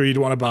any Roku you'd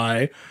want to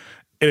buy.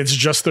 And it's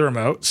just the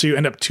remote. So you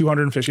end up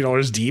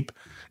 $250 deep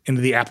into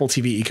the Apple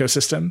TV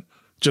ecosystem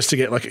just to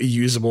get like a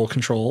usable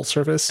control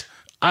surface.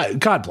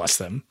 God bless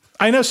them.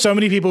 I know so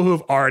many people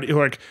who are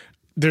like,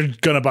 they're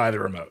going to buy the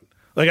remote.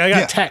 Like I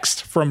got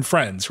text from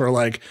friends who are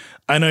like,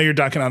 I know you're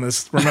dunking on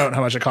this remote and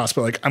how much it costs,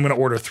 but like, I'm going to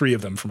order 3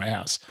 of them for my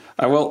house.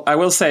 I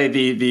will say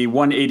the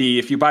 180,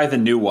 if you buy the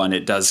new one,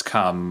 it does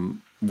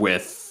come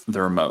with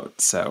the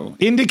remote. So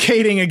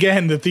indicating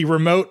again that the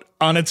remote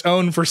on its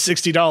own for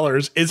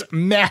 $60 is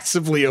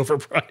massively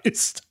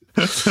overpriced.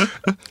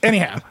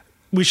 Anyhow,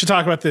 we should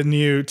talk about the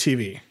new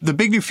TV. The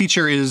big new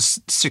feature is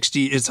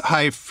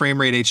high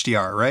frame rate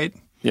HDR, right?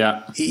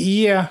 Yeah.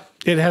 Yeah.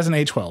 It has an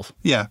A12.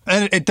 Yeah.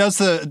 And it does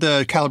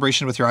the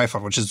calibration with your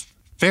iPhone, which is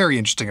very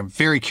interesting. I'm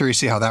very curious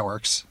to see how that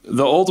works.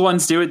 The old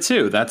ones do it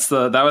too. That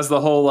was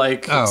the whole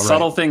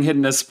subtle thing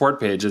hidden as support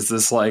page is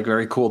this like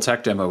very cool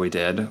tech demo we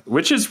did,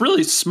 which is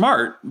really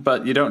smart,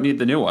 but you don't need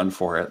the new one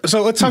for it.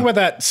 So let's talk about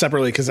that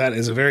separately because that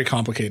is a very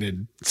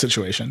complicated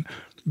situation.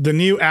 The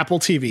new Apple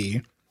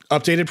TV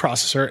updated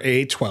processor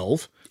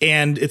A12,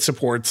 and it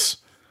supports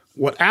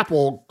what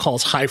Apple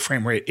calls high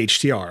frame rate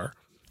HDR.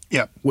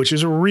 Yeah, which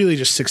is really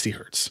just 60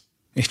 hertz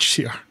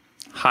HDR.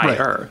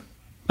 Higher.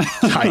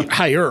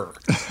 Higher.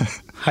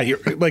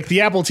 Like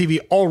the Apple TV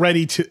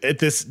already at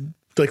this,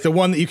 like the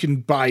one that you can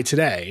buy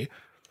today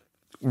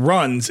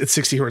runs at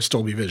 60 hertz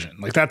Dolby Vision.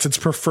 Like that's its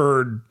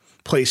preferred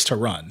place to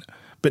run.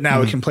 But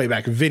now it can play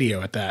back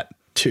video at that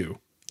too.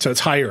 So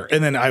it's higher.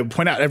 And then I would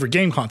point out every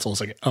game console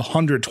is like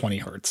 120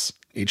 hertz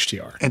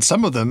HDR. And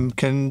some of them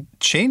can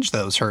change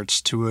those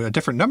hertz to a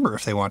different number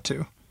if they want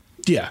to.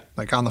 Yeah.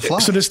 Like on the fly.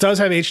 So this does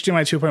have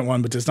HDMI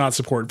 2.1, but does not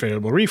support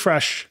variable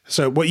refresh.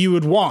 So what you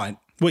would want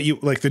what you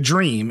like, the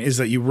dream is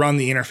that you run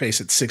the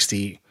interface at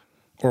 60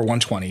 or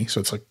 120. So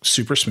it's like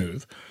super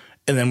smooth.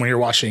 And then when you're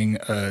watching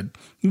a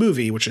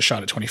movie, which is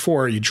shot at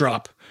 24, you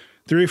drop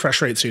the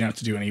refresh rate so you don't have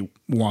to do any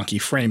wonky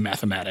frame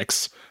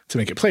mathematics to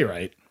make it play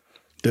right.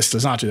 This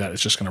does not do that.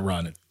 It's just going to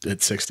run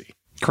at 60.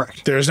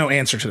 Correct. There is no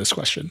answer to this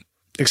question,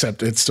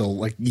 except it's still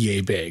like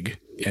yay big.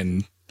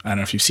 And I don't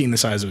know if you've seen the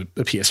size of a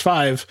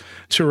PS5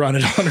 to run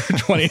at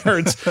 120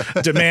 hertz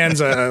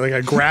demands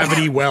a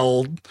gravity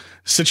well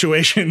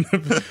situation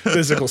of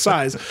physical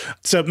size.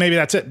 So maybe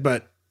that's it,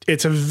 but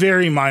it's a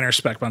very minor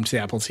spec bump to the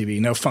Apple TV.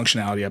 No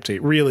functionality update.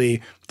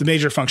 Really, the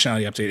major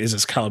functionality update is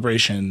its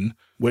calibration,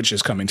 which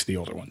is coming to the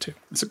older one too.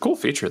 It's a cool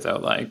feature though.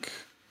 Like,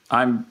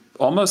 I'm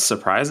almost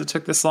surprised it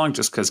took this long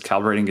just because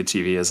calibrating a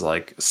TV is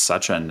like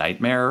such a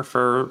nightmare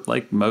for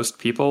like most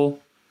people.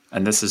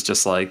 And this is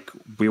just like,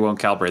 we won't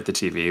calibrate the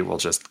TV. We'll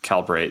just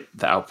calibrate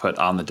the output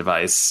on the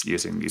device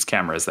using these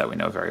cameras that we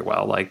know very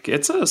well. Like,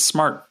 it's a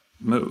smart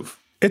move.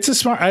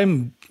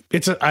 I'm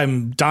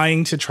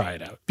dying to try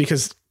it out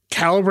because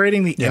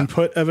calibrating the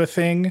input of a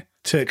thing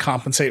to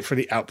compensate for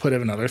the output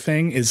of another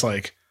thing is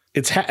like,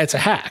 it's a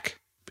hack.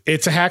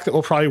 It's a hack that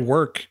will probably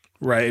work,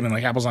 right? I mean,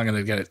 like Apple's not going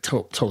to get it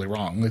totally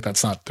wrong. Like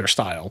that's not their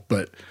style,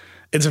 but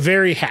it's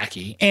very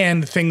hacky.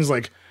 And things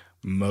like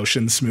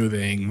motion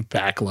smoothing,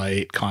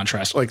 backlight,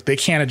 contrast, like they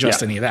can't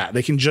adjust any of that.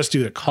 They can just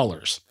do the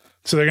colors.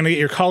 So they're going to get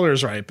your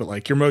colors right, but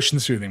like your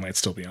motion smoothing might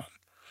still be on.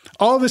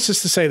 All of this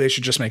is to say they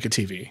should just make a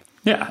TV.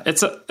 Yeah,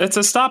 it's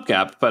a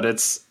stopgap, but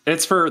this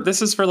is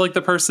for like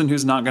the person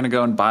who's not going to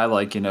go and buy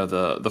like, you know,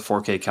 the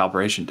 4K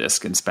calibration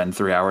disc and spend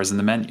 3 hours in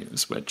the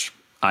menus, which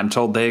I'm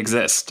told they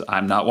exist.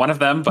 I'm not one of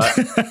them, but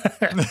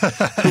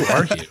who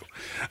are you?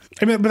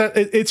 I mean, but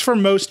it's for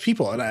most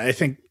people, and I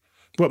think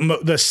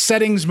the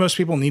settings most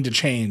people need to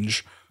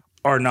change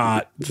are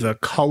not the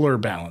color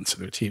balance of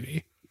their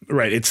TV,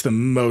 right? It's the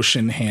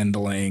motion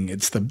handling,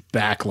 it's the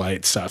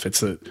backlight stuff, it's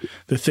the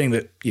thing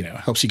that, you know,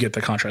 helps you get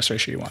the contrast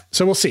ratio you want.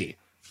 So we'll see.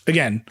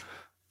 Again,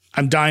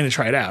 I'm dying to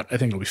try it out. I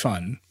think it'll be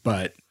fun,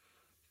 but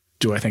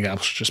do I think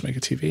Apple should just make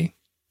a TV?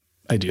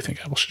 I do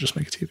think Apple should just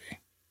make a TV.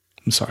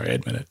 I'm sorry, I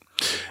admit it.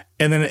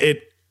 And then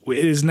it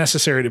is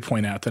necessary to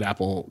point out that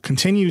Apple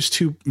continues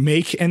to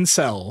make and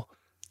sell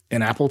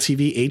an Apple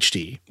TV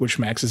HD, which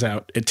maxes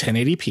out at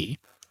 1080p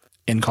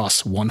and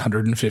costs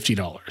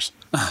 $150.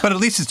 But at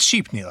least it's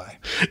cheap, Nilay.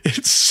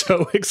 It's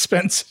so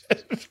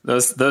expensive.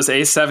 Those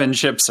A7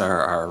 chips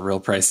are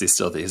real pricey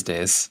still these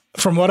days.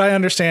 From what I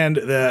understand,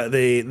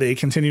 they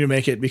continue to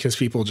make it because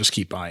people just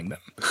keep buying them.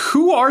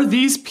 Who are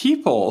these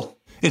people?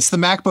 It's the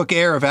MacBook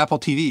Air of Apple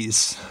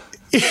TVs.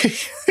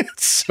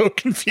 It's so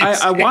confusing.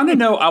 I want to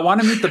know. I want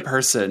to meet the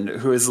person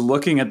who is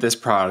looking at this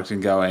product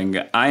and going,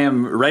 I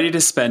am ready to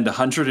spend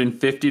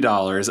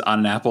 $150 on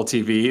an Apple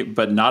TV,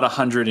 but not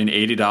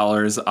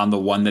 $180 on the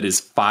one that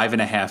is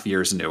 5.5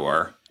 years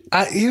newer.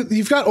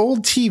 You've got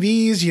old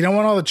TVs. You don't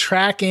want all the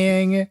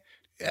tracking.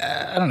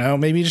 I don't know.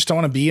 Maybe you just don't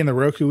want to be in the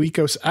Roku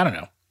ecosystem. I don't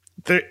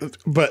know.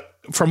 But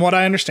from what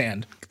I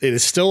understand, it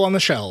is still on the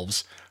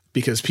shelves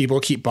because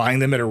people keep buying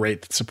them at a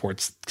rate that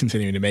supports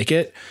continuing to make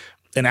it.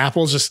 And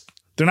Apple's just...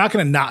 They're not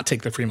going to not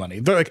take the free money.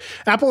 They're like,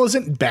 Apple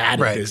isn't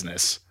bad at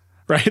business,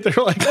 right?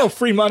 They're like, oh,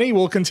 free money.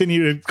 We'll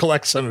continue to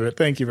collect some of it.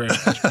 Thank you very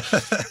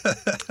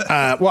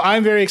much. Well,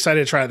 I'm very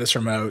excited to try this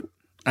remote.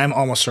 I'm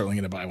almost certainly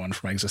going to buy one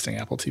for my existing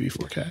Apple TV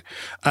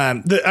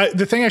 4K.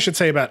 The thing I should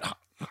say about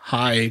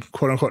high,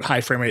 quote unquote,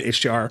 high frame rate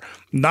HDR,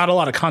 not a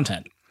lot of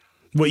content.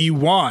 What you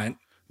want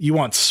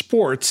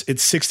sports.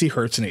 It's 60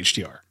 hertz in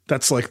HDR.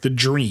 That's like the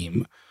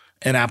dream.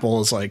 And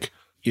Apple is like,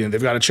 you know,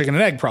 they've got a chicken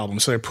and egg problem.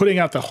 So they're putting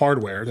out the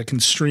hardware that can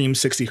stream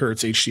 60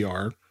 hertz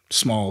HDR,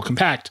 small,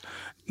 compact.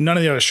 None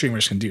of the other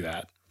streamers can do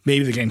that.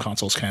 Maybe the game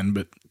consoles can,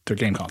 but they're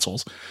game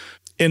consoles.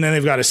 And then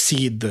they've got to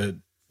seed the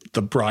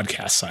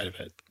broadcast side of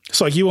it.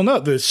 So like you will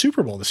note, the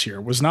Super Bowl this year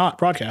was not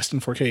broadcast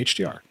in 4K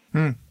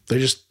HDR.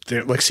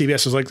 They're like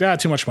CBS was like,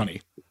 too much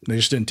money. They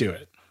just didn't do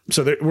it.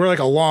 So we're like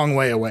a long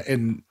way away.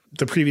 And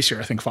the previous year,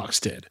 I think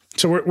Fox did.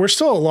 So we're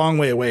still a long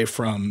way away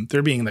from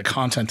there being the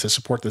content to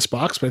support this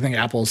box. But I think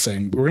Apple is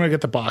saying we're going to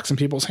get the box in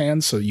people's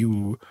hands so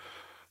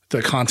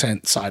the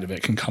content side of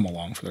it can come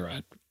along for the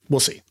ride. We'll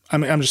see.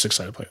 I'm just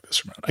excited to play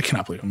this remote. I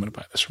cannot believe I'm going to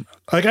buy this remote.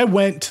 Like I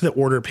went to the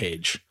order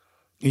page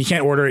and you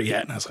can't order it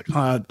yet. And I was like,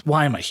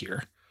 why am I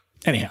here?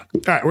 Anyhow.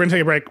 All right, we're going to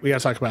take a break. We got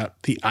to talk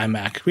about the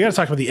iMac. We got to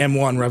talk about the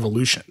M1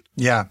 revolution.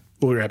 Yeah.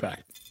 We'll be right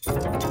back.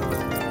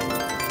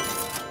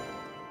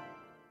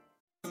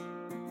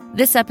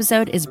 This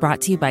episode is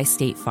brought to you by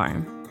State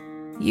Farm.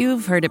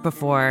 You've heard it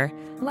before.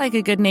 Like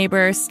a good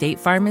neighbor, State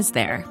Farm is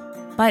there.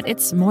 But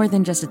it's more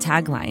than just a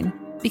tagline.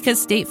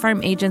 Because State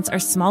Farm agents are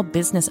small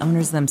business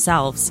owners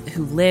themselves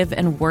who live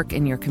and work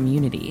in your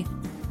community.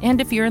 And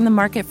if you're in the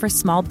market for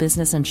small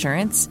business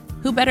insurance,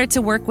 who better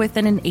to work with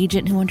than an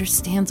agent who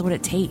understands what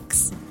it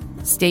takes?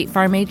 State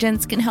Farm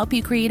agents can help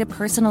you create a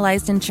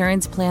personalized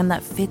insurance plan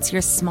that fits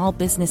your small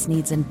business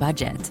needs and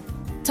budget.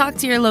 Talk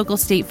to your local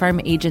State Farm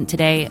agent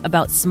today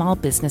about small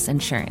business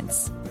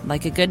insurance.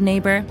 Like a good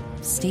neighbor,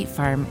 State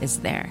Farm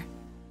is there.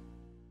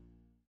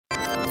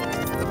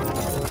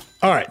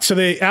 All right. So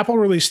Apple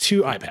released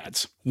 2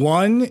 iPads.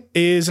 One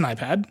is an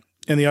iPad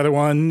and the other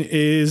one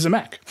is a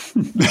Mac.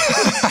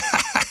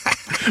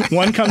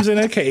 One comes in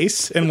a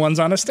case and one's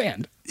on a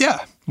stand.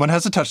 Yeah. One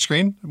has a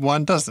touchscreen,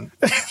 one doesn't.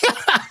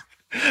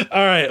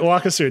 All right.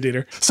 Walk us through,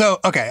 Dieter. So,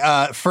 okay.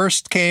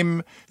 First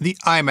came the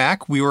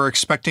iMac. We were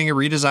expecting a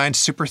redesigned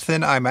super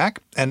thin iMac,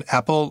 and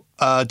Apple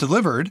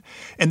delivered.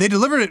 And they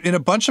delivered it in a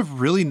bunch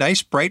of really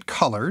nice, bright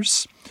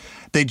colors.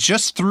 They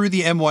just threw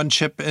the M1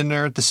 chip in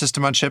there, the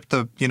system on chip,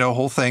 the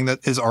whole thing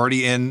that is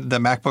already in the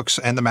MacBooks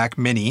and the Mac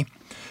Mini.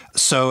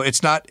 So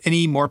it's not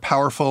any more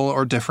powerful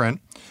or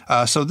different.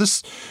 So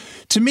this,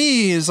 to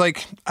me, is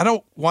like, I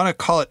don't want to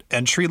call it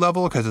entry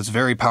level because it's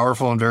very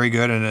powerful and very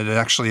good, and it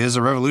actually is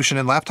a revolution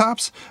in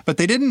laptops, but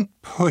they didn't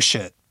push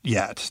it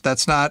yet.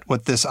 That's not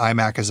what this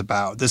iMac is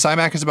about. This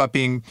iMac is about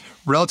being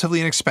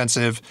relatively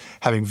inexpensive,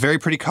 having very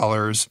pretty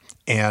colors,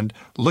 and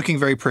looking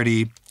very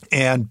pretty,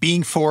 and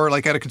being for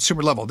like at a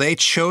consumer level. They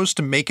chose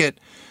to make it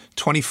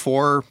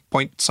 24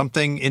 point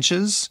something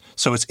inches.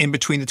 So it's in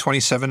between the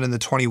 27 and the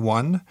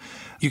 21.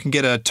 You can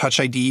get a Touch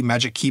ID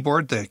Magic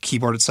Keyboard. The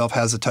keyboard itself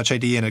has a Touch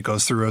ID and it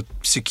goes through a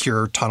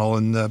secure tunnel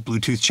in the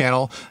Bluetooth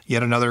channel.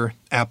 Yet another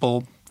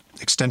Apple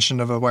extension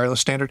of a wireless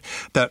standard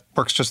that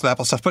works just with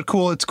Apple stuff. But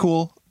cool, it's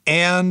cool.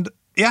 And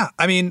yeah,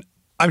 I mean,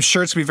 I'm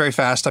sure it's going to be very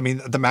fast. I mean,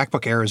 the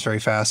MacBook Air is very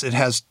fast. It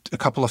has a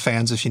couple of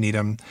fans if you need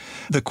them.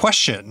 The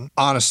question,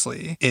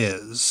 honestly,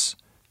 is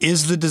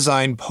the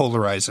design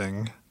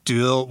polarizing?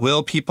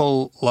 Will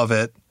people love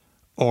it,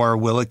 or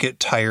will it get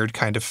tired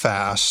kind of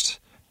fast?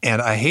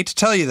 And I hate to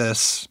tell you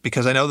this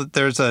because I know that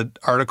there's an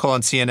article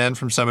on CNN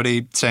from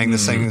somebody saying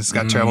this thing's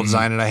got terrible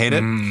design and I hate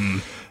it.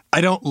 I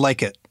don't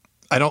like it.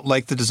 I don't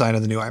like the design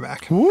of the new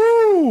iMac.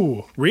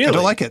 Woo! Really? I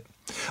don't like it.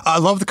 I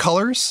love the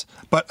colors,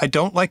 but I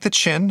don't like the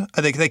chin.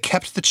 They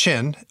kept the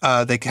chin.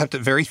 They kept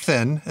it very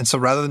thin. And so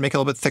rather than make it a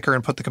little bit thicker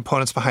and put the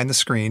components behind the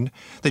screen,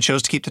 they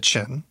chose to keep the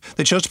chin.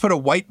 They chose to put a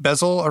white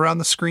bezel around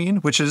the screen,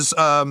 which is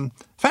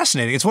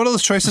fascinating. It's one of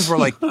those choices where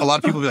like a lot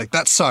of people will be like,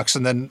 that sucks.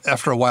 And then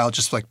after a while, it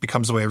just like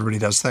becomes the way everybody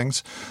does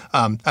things.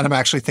 And I'm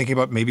actually thinking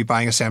about maybe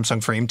buying a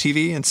Samsung Frame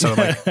TV. And so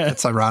like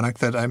it's ironic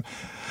that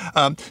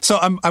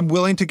I'm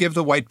willing to give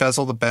the white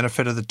bezel the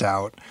benefit of the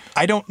doubt.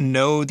 I don't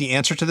know the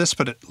answer to this,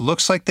 but it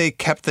looks like they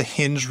kept the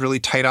hinge really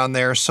tight on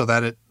there so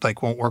that it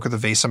like won't work with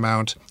the VESA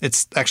mount.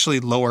 It's actually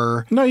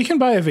lower. No, you can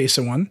buy a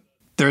VESA one.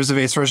 There's a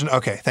VESA version?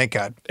 Okay, thank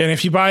God. And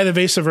if you buy the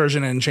VESA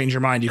version and change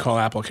your mind, you call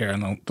AppleCare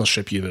and they'll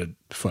ship you the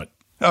foot.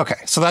 Okay,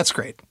 so that's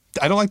great.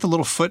 I don't like the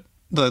little foot,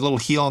 the little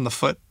heel on the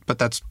foot,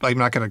 but I'm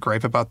not going to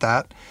gripe about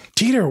that.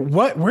 Dieter,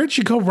 where'd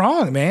you go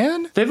wrong,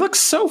 man? They look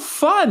so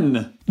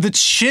fun. The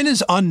chin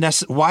is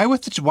unnecessary. Why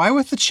with the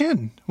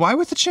chin? Why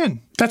with the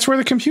chin? That's where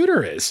the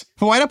computer is.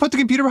 But why not put the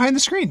computer behind the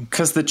screen?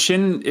 Because the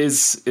chin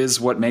is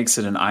what makes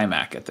it an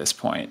iMac at this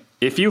point.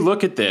 If you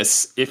looked at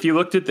this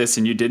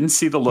and you didn't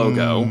see the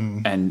logo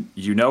and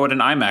you know what an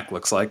iMac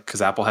looks like,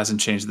 because Apple hasn't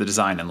changed the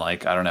design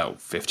in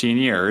 15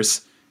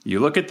 years. You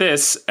look at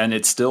this and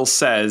it still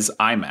says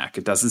iMac.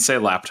 It doesn't say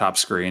laptop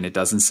screen. It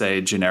doesn't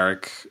say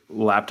generic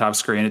laptop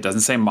screen. It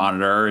doesn't say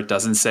monitor. It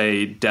doesn't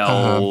say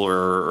Dell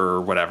or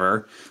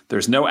whatever.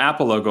 There's no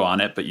Apple logo on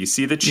it, but you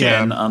see the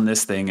chin on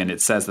this thing and it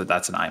says that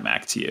that's an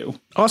iMac to you.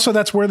 Also,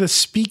 that's where the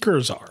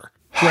speakers are.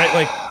 Right,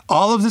 like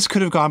all of this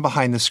could have gone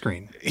behind the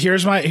screen.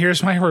 Here's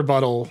my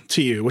rebuttal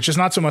to you, which is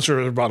not so much a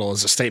rebuttal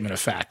as a statement of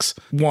facts.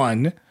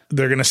 One,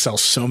 they're going to sell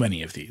so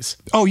many of these.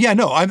 Oh yeah,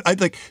 no. I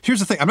like. Here's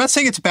the thing. I'm not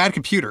saying it's a bad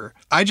computer.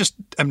 I just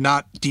am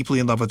not deeply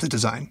in love with the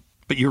design.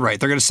 But you're right.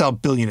 They're going to sell a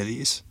billion of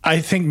these. I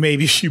think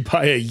maybe if you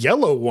buy a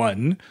yellow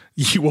one,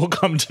 you will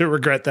come to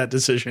regret that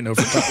decision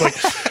over time.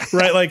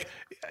 Right? Like,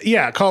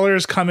 yeah,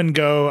 colors come and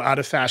go out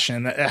of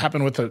fashion. That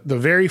happened with the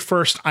very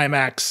first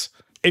iMacs.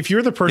 If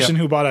you're the person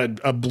who bought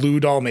a blue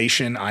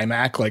Dalmatian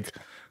iMac, like,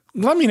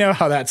 let me know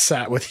how that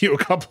sat with you a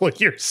couple of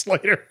years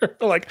later.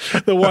 Like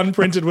the one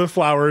printed with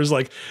flowers,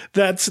 like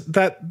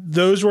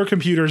those were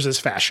computers as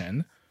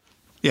fashion.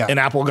 Yeah. And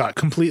Apple got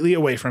completely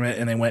away from it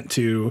and they went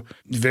to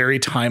very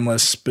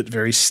timeless but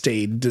very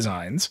staid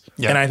designs.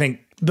 Yeah. And I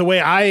think the way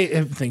I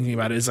am thinking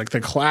about it is like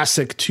the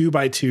classic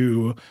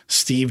 2x2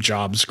 Steve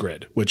Jobs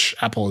grid, which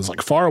Apple is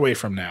like far away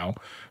from now.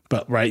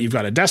 But right, you've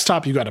got a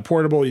desktop, you've got a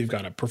portable, you've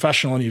got a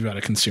professional, and you've got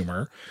a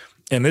consumer.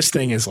 And this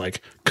thing is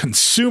like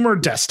consumer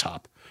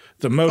desktop,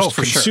 the most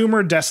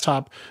consumer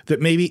desktop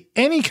that maybe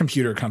any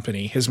computer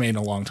company has made in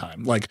a long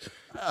time. Like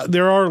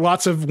there are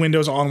lots of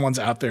Windows all-in-ones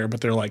out there,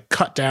 but they're like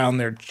cut down,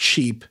 they're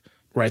cheap,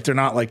 right? They're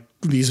not like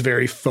these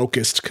very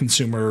focused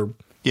consumer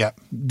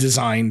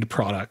designed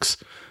products.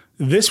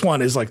 This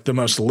one is like the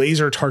most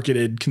laser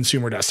targeted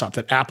consumer desktop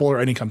that Apple or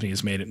any company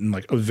has made in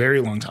like a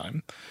very long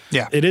time.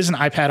 Yeah. It is an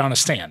iPad on a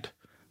stand.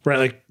 Right,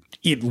 like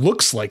it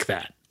looks like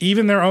that.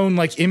 Even their own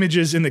like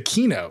images in the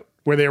keynote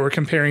where they were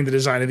comparing the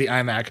design of the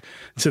iMac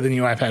to the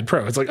new iPad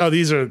Pro. It's like, oh,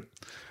 these are,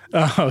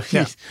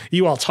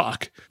 you all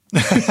talk.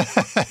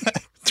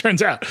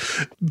 Turns out.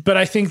 But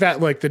I think that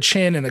like the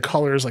chin and the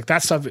colors, like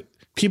that stuff,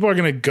 people are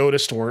going to go to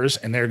stores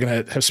and they're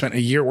going to have spent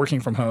a year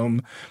working from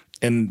home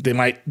and they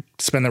might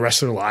spend the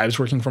rest of their lives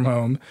working from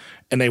home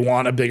and they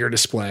want a bigger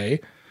display.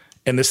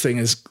 And this thing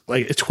is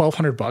like it's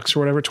 $1,200 or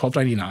whatever,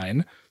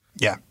 $1,299.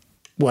 Yeah.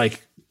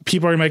 Like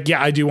people are like,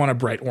 yeah, I do want a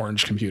bright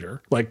orange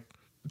computer. Like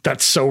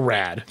that's so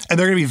rad. And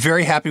they're going to be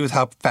very happy with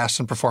how fast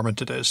and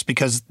performant it is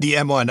because the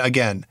M1,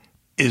 again,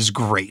 is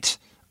great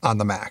on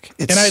the Mac.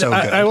 It's so good.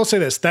 I will say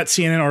this, that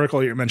CNN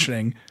article you're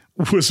mentioning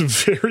was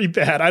very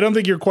bad. I don't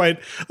think you're quite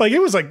like, it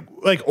was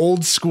like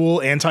old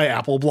school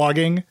anti-Apple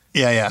blogging.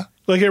 Yeah.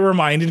 Like it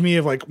reminded me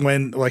of like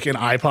when like an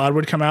iPod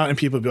would come out and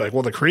people would be like,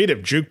 well, the creative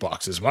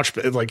jukebox is much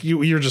better. Like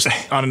you're just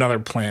on another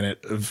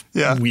planet of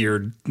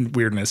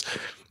weirdness.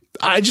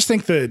 I just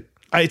think that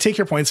I take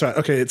your points about,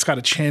 okay, it's got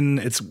a chin,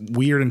 it's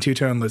weird and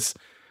two-tone.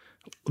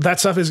 That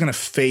stuff is going to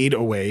fade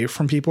away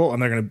from people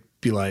and they're going to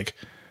be like,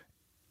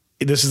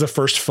 this is the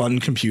first fun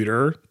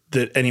computer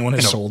that anyone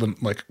has sold in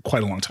like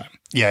quite a long time.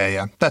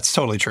 Yeah. That's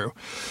totally true.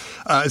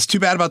 It's too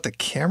bad about the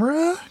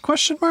camera ? I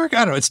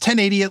don't know. It's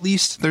 1080 at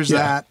least. There's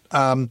that.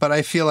 But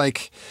I feel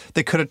like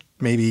they could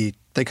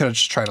have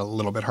just tried a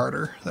little bit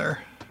harder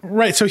there.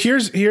 Right. So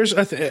here's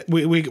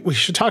we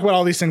should talk about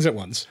all these things at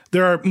once.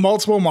 There are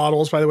multiple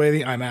models, by the way,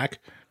 the iMac.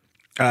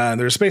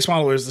 There's a space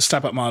model. There's the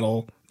step up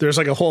model. There's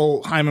like a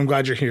whole, I'm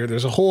glad you're here.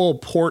 There's a whole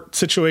port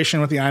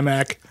situation with the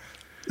iMac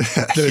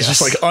that is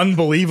just like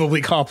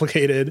unbelievably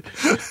complicated.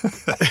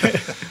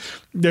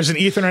 There's an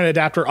Ethernet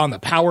adapter on the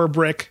power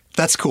brick.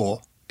 That's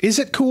cool. Is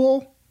it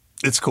cool?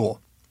 It's cool.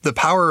 The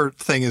power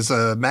thing is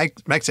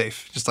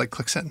MagSafe, just like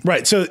clicks in.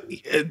 Right. So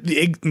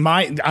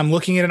I'm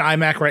looking at an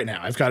iMac right now.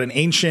 I've got an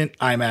ancient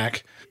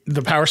iMac.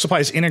 The power supply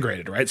is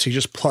integrated, right? So you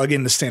just plug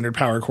in the standard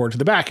power cord to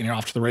the back and you're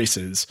off to the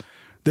races.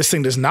 This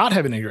thing does not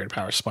have an integrated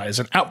power supply. It's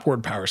an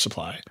outboard power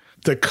supply.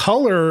 The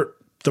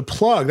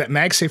plug, that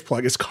MagSafe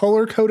plug, is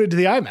color coded to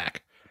the iMac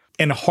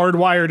and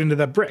hardwired into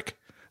that brick.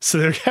 So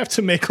they have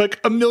to make like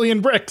 1 million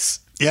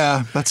bricks.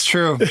 Yeah, that's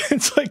true.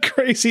 It's like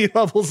crazy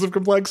levels of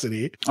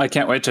complexity. I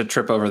can't wait to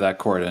trip over that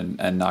cord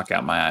and knock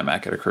out my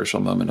iMac at a crucial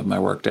moment of my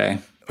workday.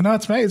 No,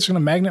 it's going to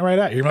magnet right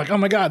out. You're like, oh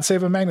my God,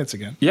 save on magnets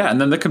again. Yeah, and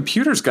then the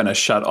computer's going to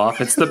shut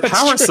off. It's the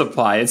power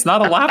supply. It's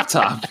not a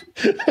laptop.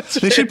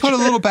 They should put a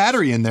little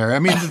battery in there. I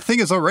mean, the thing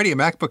is already a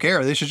MacBook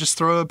Air. They should just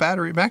throw a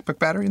MacBook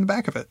battery in the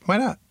back of it. Why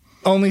not?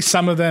 Only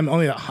some of them,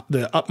 only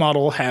the up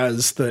model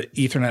has the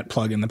Ethernet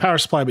plug in the power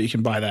supply, but you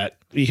can buy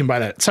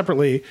that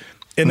separately.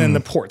 And then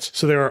the ports.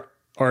 So there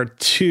are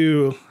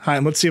two.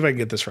 Let's see if I can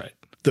get this right.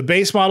 The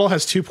base model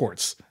has 2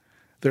 ports.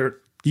 They're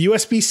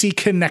USB-C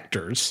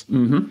connectors,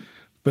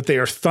 but they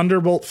are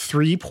Thunderbolt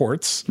 3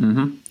 ports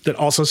that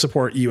also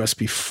support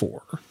USB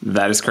 4.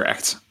 That is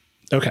correct.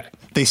 Okay.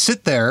 They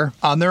sit there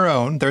on their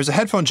own. There's a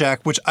headphone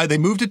jack, which they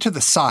moved it to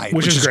the side,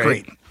 which is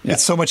great. Yeah.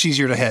 It's so much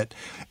easier to hit.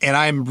 And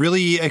I'm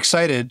really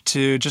excited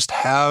to just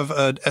have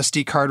an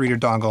SD card reader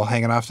dongle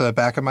hanging off the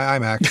back of my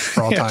iMac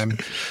for all time,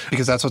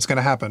 because that's what's going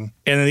to happen.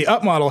 And then the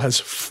up model has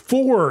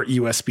 4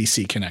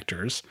 USB-C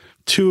connectors,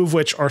 2 of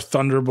which are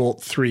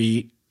Thunderbolt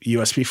 3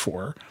 USB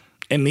 4,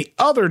 and the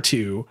other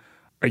 2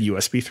 are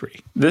USB 3.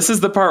 This is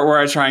the part where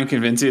I try and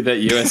convince you that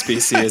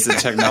USB-C is a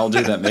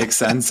technology that makes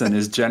sense and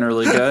is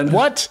generally good.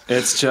 What?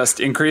 It's just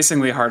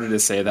increasingly harder to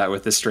say that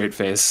with a straight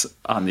face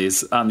on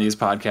these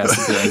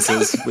podcast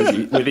appearances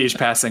with each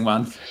passing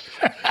month.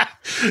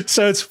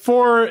 So it's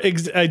 4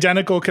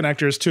 identical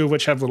connectors, 2 of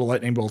which have little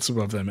lightning bolts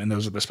above them, and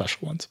those are the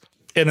special ones.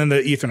 And then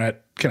the Ethernet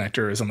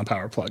connector is on the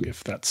power plug,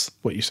 if that's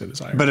what you so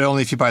desire. But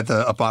only if you buy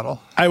the up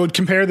model. I would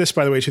compare this,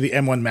 by the way, to the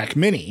M1 Mac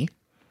Mini,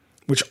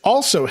 which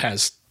also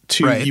has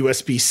 2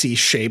 USB-C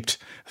shaped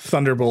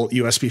Thunderbolt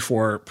USB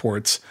 4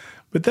 ports,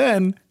 but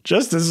then,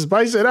 just to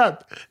spice it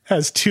up,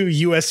 has 2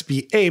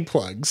 USB-A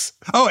plugs.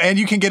 Oh, and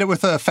you can get it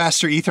with a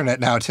faster Ethernet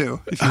now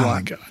too, if you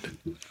want. Oh my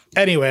God.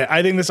 Anyway,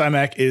 I think this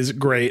iMac is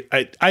great.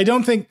 I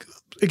don't think,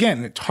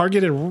 again, it's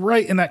targeted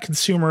right in that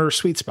consumer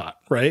sweet spot,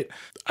 right?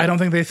 I don't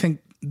think they think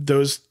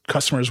those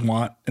customers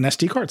want an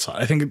SD card slot.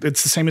 I think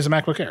it's the same as a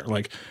MacBook Air.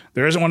 Like,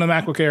 there isn't one in the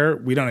MacBook Air.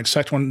 We don't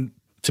expect one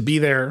to be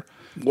there.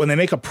 When they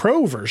make a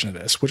Pro version of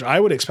this, which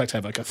I would expect to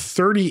have like a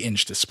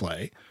 30-inch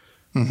display,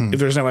 if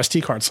there's no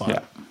SD card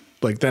slot,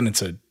 like then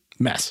it's a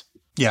mess.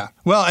 Yeah.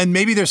 Well, and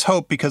maybe there's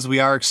hope because we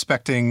are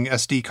expecting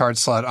SD card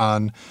slot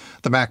on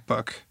the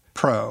MacBook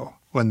Pro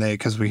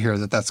because we hear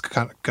that that's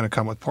going to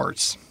come with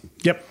ports.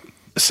 Yep.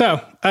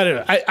 So I don't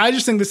know. I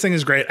just think this thing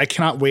is great. I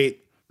cannot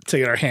wait to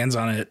get our hands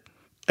on it.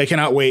 I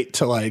cannot wait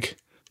to like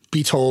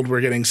be told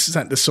we're getting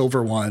sent the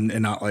silver one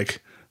and not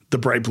like the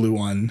bright blue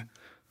one.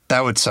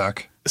 That would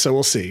suck. So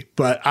we'll see.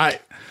 But I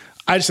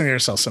just think they're going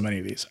to sell so many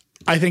of these.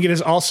 I think it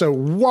is also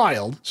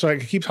wild. So I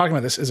keep talking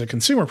about this as a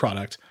consumer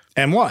product.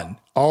 M1.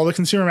 All the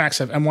consumer Macs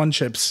have M1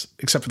 chips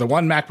except for the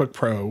one MacBook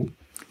Pro,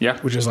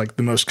 which is like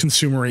the most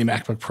consumer-y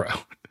MacBook Pro.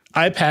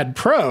 iPad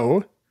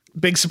Pro,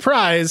 big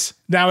surprise,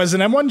 now has an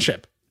M1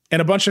 chip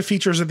and a bunch of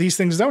features that these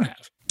things don't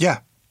have. Yeah.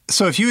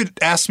 So if you had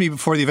asked me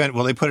before the event,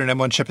 will they put an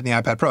M1 chip in the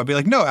iPad Pro? I'd be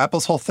like, no,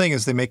 Apple's whole thing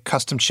is they make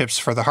custom chips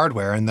for the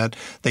hardware and that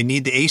they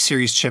need the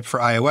A-series chip for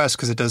iOS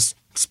because it does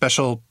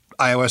special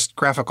iOS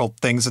graphical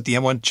things that the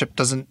M1 chip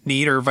doesn't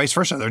need, or vice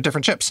versa. They're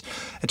different chips.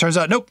 It turns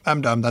out, nope,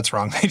 I'm dumb. That's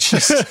wrong. They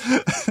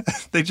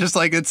just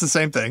like, it's the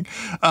same thing.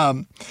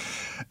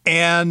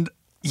 And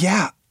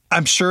yeah,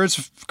 I'm sure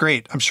it's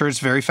great. I'm sure it's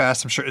very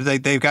fast. I'm sure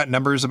they've got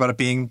numbers about it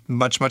being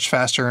much, much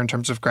faster in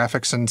terms of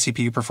graphics and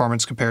CPU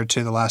performance compared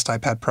to the last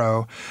iPad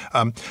Pro.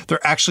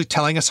 They're actually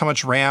telling us how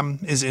much RAM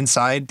is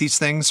inside these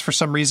things for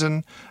some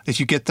reason.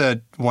 If you get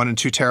the 1 and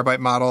 2 terabyte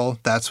model,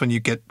 that's when you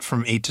get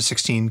from 8 to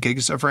 16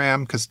 gigs of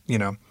RAM, because,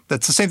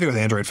 that's the same thing with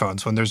Android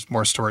phones. When there's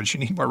more storage, you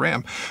need more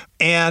RAM.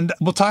 And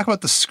we'll talk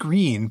about the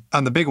screen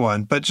on the big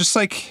one, but just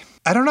like,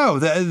 I don't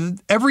know.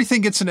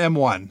 Everything gets an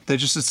M1.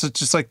 It's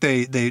just like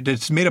they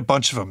just made a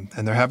bunch of them,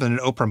 and they're having an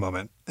Oprah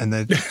moment. And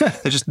they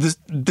just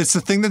it's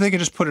the thing that they can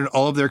just put in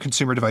all of their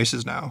consumer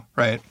devices now,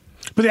 right?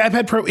 But the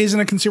iPad Pro isn't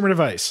a consumer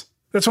device.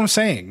 That's what I'm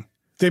saying.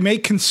 They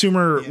make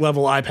consumer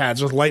level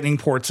iPads with lightning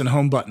ports and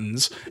home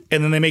buttons,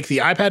 and then they make the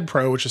iPad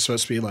Pro, which is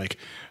supposed to be like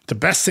the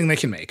best thing they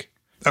can make.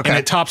 Okay, and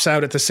it tops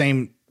out at the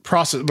same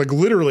process, like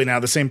literally now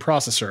the same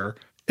processor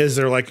as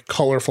their like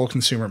colorful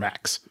consumer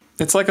Macs.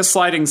 It's like a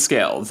sliding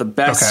scale. The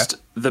best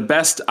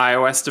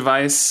iOS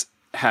device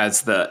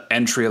has the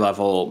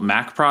entry-level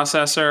Mac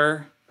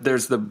processor.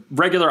 There's the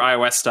regular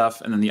iOS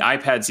stuff, and then the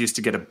iPads used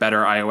to get a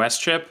better iOS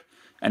chip.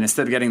 And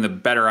instead of getting the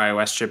better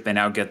iOS chip, they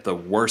now get the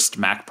worst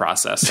Mac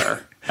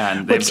processor.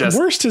 And they've just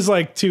worst is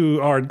like too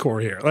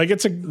hardcore here. Like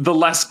the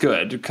less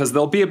good, because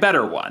there'll be a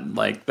better one.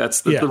 Like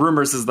that's the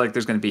rumors is like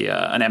there's going to be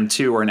an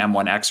M2 or an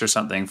M1X or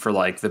something for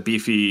like the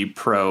beefy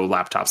pro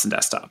laptops and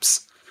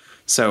desktops.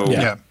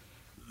 So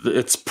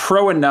it's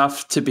pro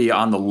enough to be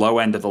on the low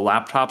end of the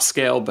laptop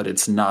scale, but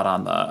it's not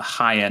on the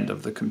high end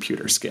of the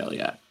computer scale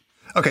yet.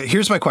 Okay,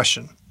 here's my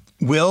question.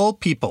 Will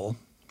people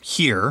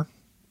hear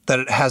that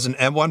it has an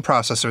M1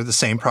 processor, the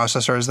same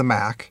processor as the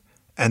Mac,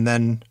 and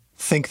then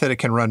think that it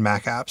can run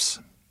Mac apps?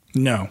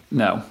 No.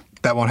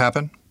 That won't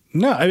happen?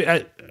 No,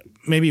 I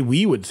maybe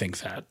we would think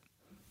that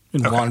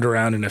and wander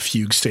around in a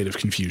fugue state of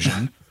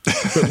confusion.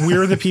 But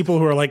we're the people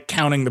who are like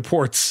counting the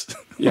ports.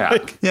 Yeah.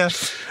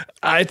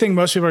 I think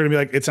most people are going to be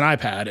like, it's an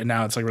iPad, and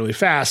now it's like really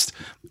fast.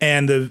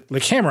 And the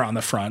camera on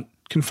the front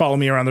can follow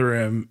me around the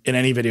room in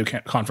any video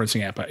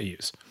conferencing app I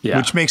use. Yeah.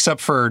 Which makes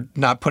up for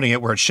not putting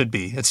it where it should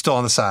be. It's still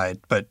on the side,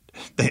 but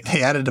they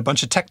added a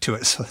bunch of tech to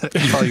it so that it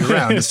can follow you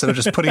around instead of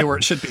just putting it where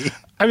it should be.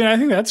 I mean, I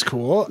think that's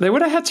cool. They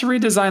would have had to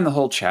redesign the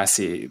whole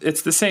chassis.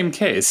 It's the same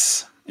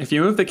case. If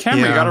you move the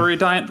camera, you got to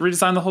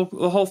redesign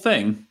the whole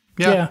thing.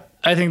 Yeah.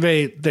 I think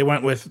they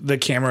went with the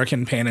camera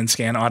can pan and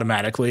scan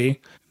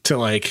automatically to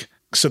like,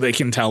 so they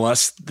can tell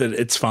us that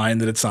it's fine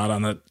that it's not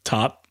on the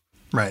top.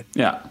 Right.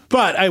 Yeah.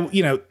 But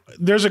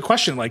there's a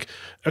question like,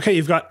 okay,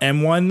 you've got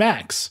M1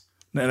 Macs.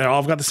 And they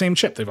all got the same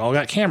chip. They've all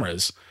got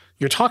cameras.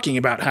 You're talking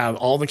about how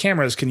all the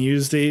cameras can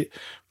use the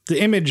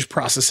image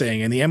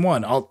processing and the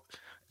M1.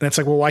 And it's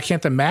like, well, why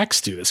can't the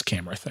Macs do this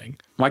camera thing?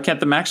 Why can't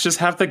the Macs just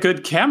have the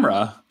good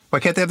camera? Why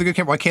can't they have the good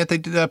camera? Why can't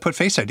they put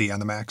Face ID on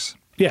the Macs?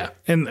 Yeah.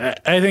 And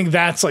I think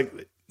that's like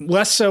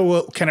less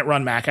so can it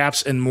run Mac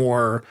apps and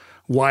more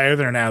why are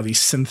there now these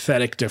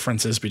synthetic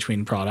differences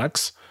between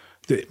products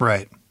that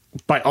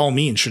by all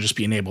means should just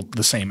be enabled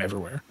the same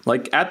everywhere.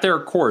 Like at their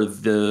core,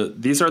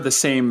 these are the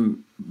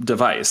same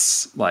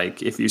device.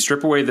 Like if you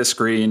strip away the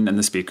screen and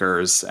the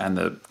speakers and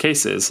the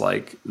cases,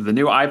 like the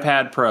new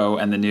iPad Pro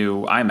and the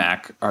new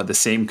iMac are the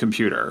same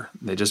computer.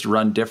 They just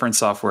run different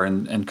software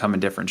and come in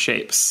different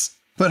shapes.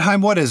 But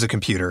Chaim, what is a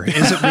computer?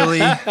 Is it really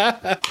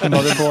the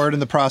motherboard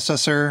and the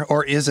processor,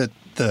 or is it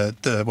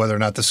the whether or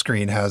not the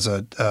screen has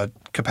a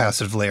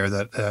capacitive layer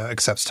that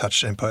accepts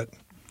touch input?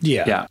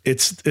 Yeah.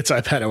 It's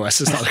iPad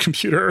OS. It's not a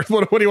computer.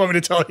 What do you want me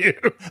to tell you?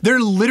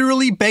 They're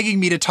literally begging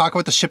me to talk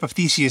about the ship of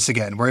Theseus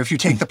again, where if you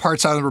take the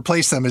parts out and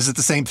replace them, is it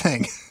the same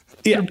thing?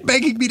 Yeah. They're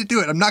begging me to do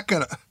it. I'm not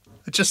gonna.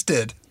 I just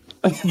did.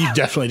 You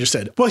definitely just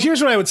did. Well,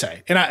 here's what I would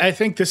say. And I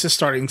think this is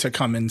starting to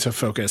come into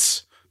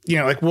focus.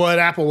 Like what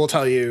Apple will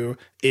tell you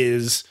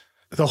is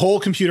the whole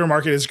computer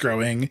market is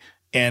growing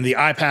and the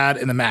iPad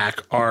and the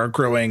Mac are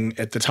growing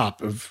at the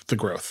top of the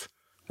growth,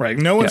 right?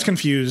 No one's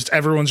confused.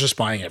 Everyone's just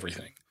buying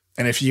everything.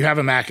 And if you have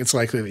a Mac, it's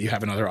likely that you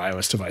have another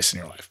iOS device in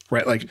your life,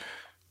 right? Like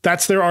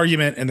that's their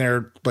argument and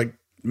they're like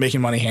making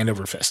money hand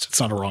over fist.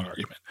 It's not a wrong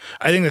argument.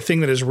 I think the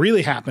thing that is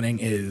really happening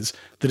is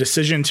the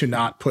decision to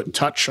not put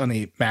touch on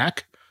the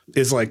Mac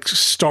is like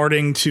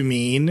starting to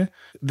mean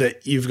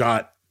that you've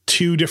got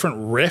two different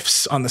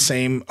riffs on the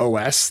same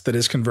OS that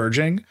is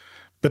converging,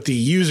 but the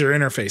user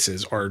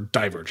interfaces are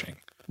diverging,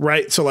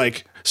 right? So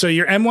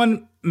your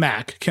M1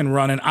 Mac can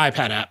run an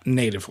iPad app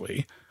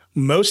natively.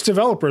 Most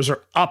developers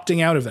are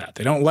opting out of that.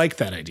 They don't like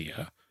that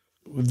idea.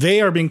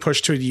 They are being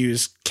pushed to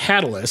use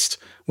Catalyst,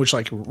 which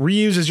like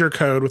reuses your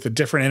code with a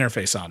different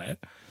interface on it.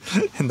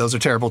 And those are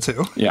terrible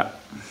too. Yeah,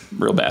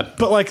 real bad.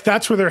 But like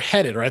that's where they're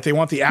headed, right? They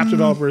want the app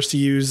developers to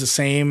use the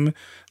same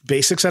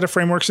basic set of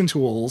frameworks and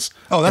tools.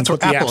 Oh, that's where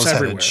Apple is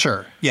everywhere. headed.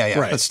 Sure. Yeah.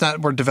 Right. That's not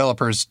where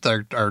developers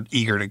are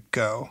eager to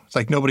go. It's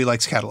like nobody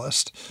likes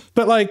Catalyst.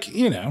 But like,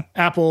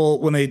 Apple,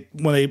 when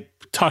they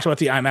talked about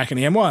the iMac and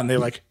the M1, they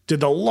like did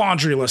the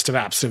laundry list of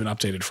apps that have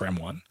been updated for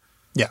M1.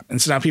 Yeah.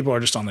 And so now people are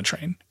just on the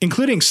train,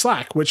 including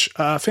Slack, which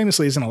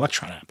famously is an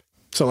Electron app.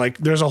 So like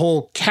there's a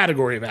whole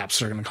category of apps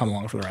that are going to come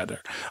along for the ride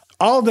there.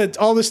 All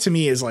this to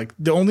me is like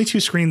the only two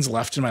screens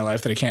left in my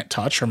life that I can't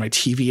touch are my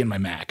TV and my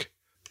Mac.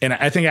 And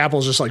I think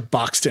Apple's just like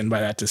boxed in by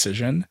that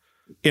decision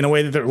in a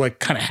way that they're like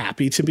kind of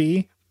happy to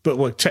be. But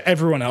like to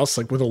everyone else,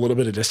 like with a little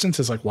bit of distance,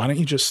 is like, why don't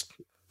you just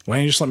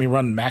let me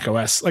run Mac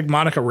OS? Like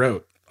Monica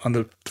wrote on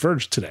The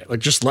Verge today, like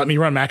just let me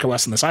run Mac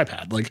OS on this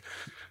iPad. Like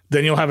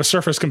then you'll have a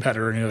Surface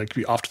competitor and you'll like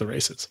be off to the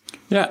races.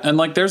 Yeah. And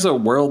like there's a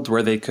world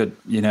where they could,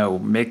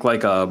 make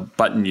like a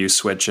button you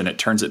switch and it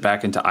turns it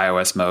back into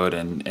iOS mode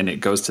and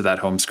it goes to that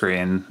home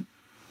screen.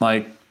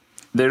 Like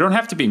they don't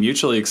have to be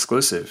mutually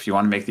exclusive. If you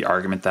want to make the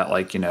argument that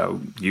like,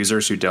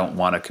 users who don't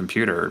want a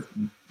computer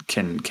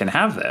can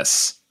have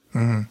this.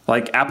 Mm-hmm.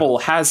 Like Apple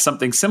has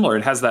something similar.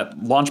 It has that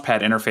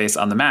Launchpad interface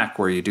on the Mac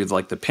where you do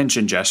like the pinch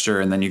and gesture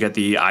and then you get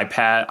the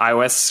iPad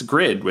iOS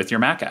grid with your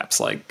Mac apps.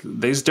 Like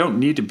these don't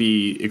need to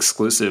be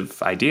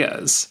exclusive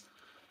ideas.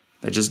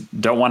 They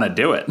just don't want to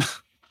do it.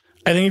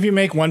 I think if you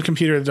make one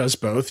computer that does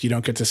both, you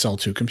don't get to sell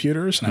two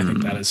computers. And I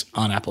think that is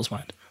on Apple's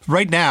mind.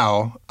 Right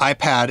now,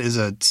 iPad is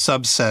a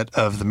subset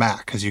of the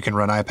Mac because you can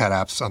run iPad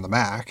apps on the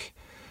Mac.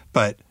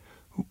 But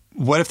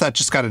what if that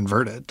just got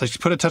inverted? Like, you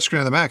put a touchscreen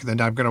on the Mac, and then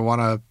I'm going to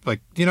want to,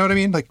 like, you know what I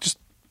mean? Like, just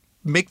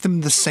make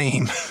them the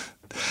same.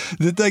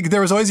 Like,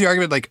 there was always the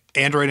argument, like,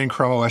 Android and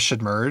Chrome OS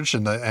should merge,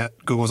 and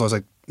Google was always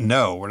like,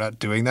 no, we're not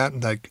doing that.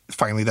 And, like,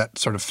 finally that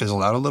sort of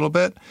fizzled out a little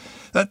bit.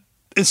 That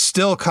is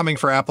still coming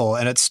for Apple,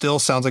 and it still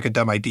sounds like a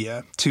dumb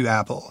idea to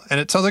Apple. And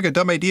it sounds like a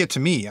dumb idea to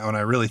me when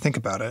I really think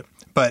about it.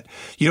 But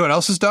you know what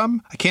else is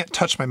dumb? I can't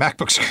touch my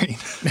MacBook screen.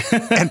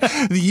 And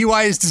the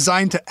UI is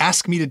designed to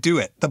ask me to do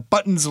it. The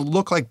buttons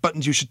look like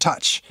buttons you should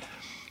touch.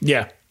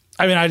 Yeah.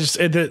 I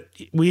mean,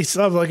 we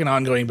still have like an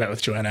ongoing bet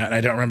with Joanna, and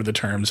I don't remember the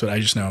terms, but I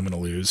just know I'm going to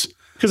lose.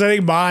 Because I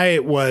think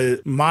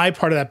my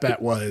part of that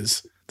bet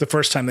was the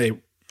first time they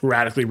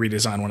radically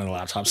redesigned one of the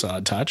laptops that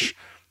had touch.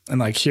 And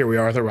like, here we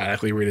are with a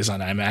radically redesigned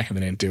iMac, and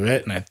they didn't do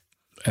it. And I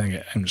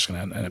think I'm just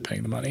going to end up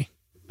paying the money.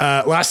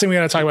 Last thing we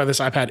got to talk about this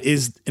iPad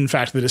is, in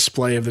fact, the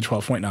display of the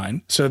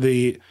 12.9. So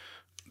the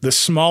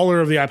smaller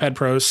of the iPad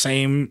Pro,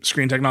 same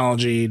screen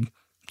technology,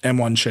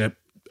 M1 chip,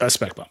 a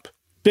spec bump.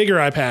 Bigger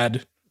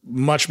iPad,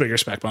 much bigger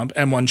spec bump,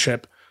 M1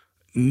 chip,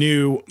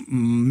 new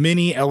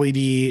mini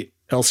LED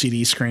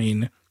LCD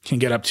screen, can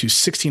get up to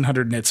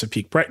 1600 nits of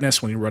peak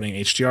brightness when you're running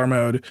HDR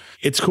mode.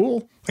 It's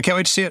cool. I can't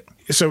wait to see it.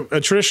 So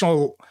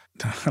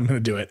I'm going to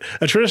do it.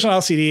 A traditional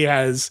LCD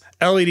has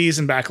LEDs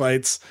and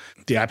backlights.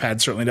 The iPad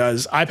certainly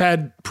does.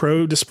 iPad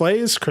Pro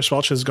displays, Chris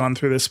Welch has gone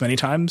through this many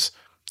times,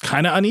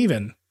 kind of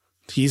uneven.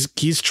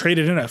 He's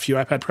traded in a few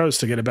iPad Pros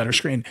to get a better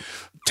screen.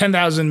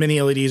 10,000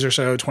 mini LEDs or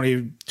so,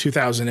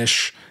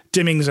 22,000-ish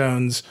dimming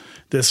zones.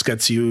 This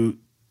lets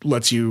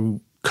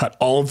you cut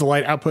all of the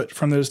light output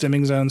from those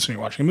dimming zones. When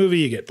you're watching a movie,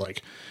 you get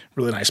like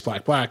really nice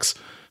blacks.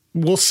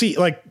 We'll see.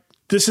 Like,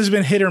 this has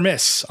been hit or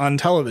miss on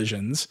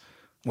televisions.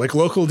 Like,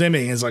 local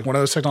dimming is like one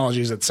of those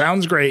technologies that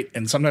sounds great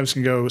and sometimes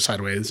can go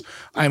sideways.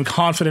 I'm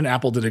confident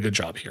Apple did a good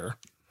job here,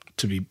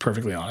 to be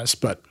perfectly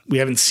honest, but we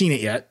haven't seen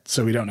it yet,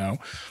 so we don't know.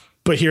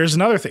 But here's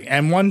another thing.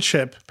 M1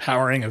 chip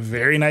powering a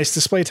very nice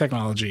display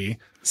technology.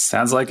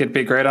 Sounds like it'd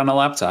be great on a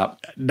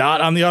laptop.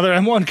 Not on the other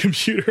M1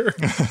 computer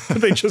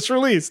they just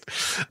released.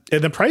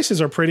 And the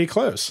prices are pretty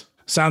close.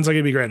 Sounds like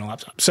it'd be great on a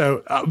laptop.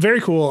 So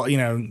very cool.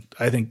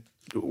 I think,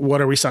 what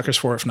are we suckers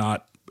for if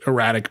not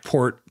erratic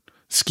port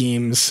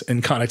schemes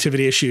and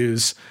connectivity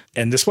issues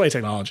and display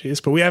technologies,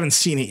 but we haven't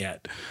seen it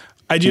yet.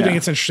 I do think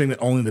it's interesting that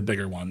only the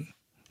bigger one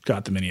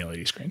got the mini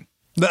LED screen.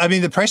 I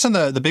mean, the price on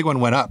the big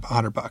one went up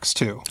 $100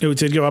 too. It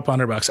did go up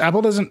 $100.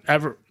 Apple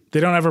they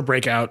don't ever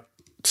break out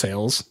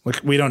sales.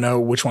 Like, we don't know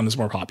which one is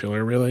more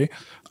popular, really.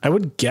 I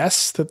would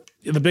guess that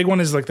the big one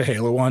is like the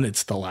Halo one.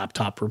 It's the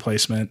laptop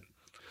replacement.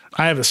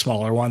 I have a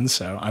smaller one,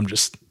 so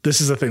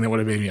this is the thing that would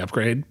have made me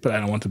upgrade, but I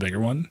don't want the bigger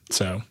one.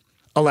 So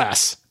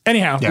alas.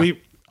 Anyhow,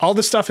 all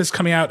this stuff is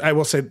coming out. I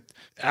will say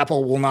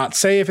Apple will not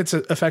say if it's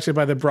affected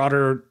by the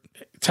broader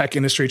tech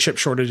industry chip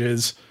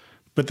shortages,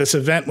 but this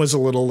event was a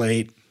little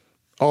late.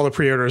 All the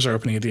pre-orders are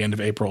opening at the end of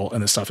April,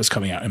 and this stuff is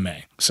coming out in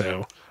May.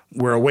 So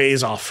we're a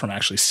ways off from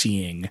actually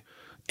seeing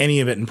any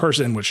of it in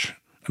person, which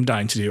I'm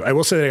dying to do. I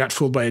will say that I got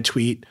fooled by a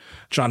tweet.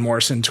 John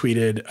Morrison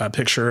tweeted a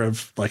picture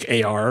of like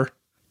AR,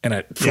 and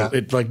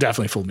it like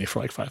definitely fooled me for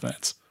like 5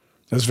 minutes.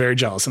 I was very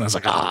jealous, and I was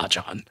like,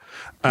 John.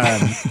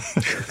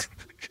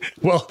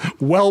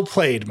 Well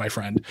played, my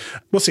friend.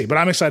 We'll see, but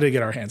I'm excited to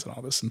get our hands on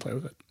all this and play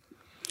with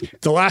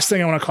it. The last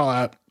thing I want to call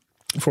out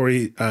before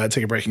we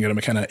take a break and go to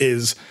McKenna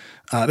is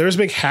there was a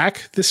big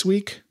hack this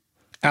week.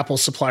 Apple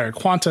supplier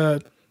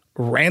Quanta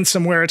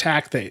ransomware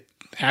attack.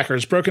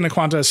 Hackers broke into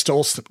Quanta,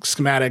 stole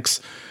schematics,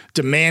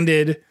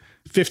 demanded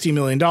 $50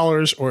 million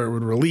or it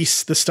would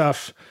release the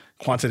stuff.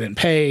 Quanta didn't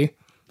pay.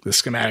 The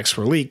schematics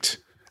were leaked.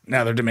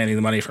 Now they're demanding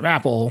the money from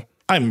Apple.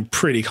 I'm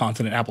pretty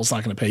confident Apple's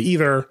not going to pay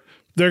either.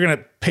 They're going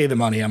to pay the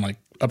money on like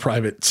a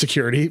private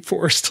security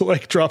force to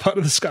like drop out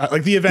of the sky.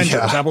 Like the Avengers.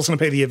 Yeah. Apple's going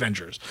to pay the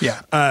Avengers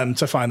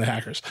to find the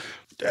hackers.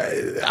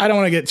 I don't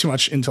want to get too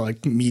much into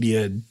like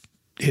media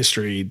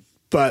history,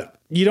 but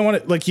you don't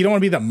want to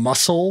be the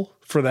muscle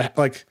for that.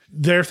 Like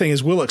their thing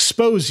is we'll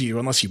expose you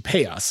unless you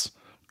pay us.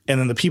 And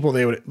then the people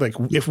they would like,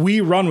 if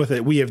we run with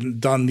it, we have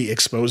done the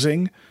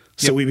exposing.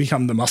 So we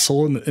become the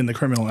muscle in the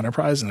criminal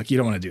enterprise. And like, you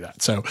don't want to do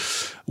that. So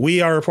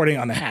we are reporting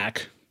on the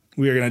hack.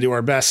 We are going to do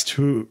our best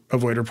to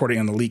avoid reporting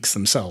on the leaks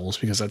themselves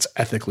because that's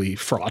ethically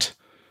fraught.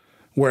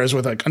 Whereas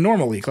with like a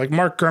normal leak, like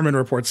Mark Gurman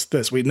reports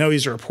this, we know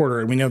he's a reporter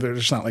and we know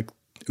there's not like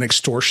an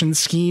extortion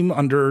scheme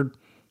under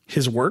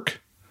his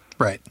work.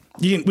 Right.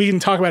 We can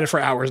talk about it for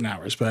hours and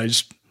hours,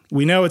 but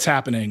we know it's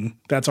happening.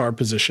 That's our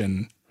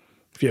position.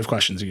 If you have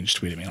questions, you can just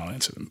tweet at me and I'll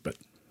answer them. But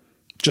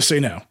just so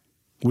you know,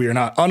 we are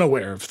not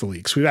unaware of the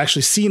leaks. We've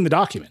actually seen the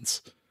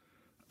documents.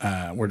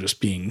 We're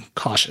just being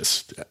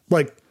cautious.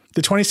 Like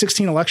the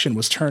 2016 election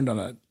was turned on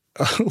a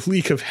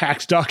leak of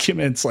hacked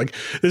documents. Like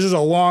this is a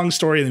long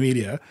story in the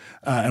media,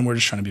 and we're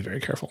just trying to be very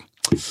careful.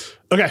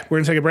 Okay, we're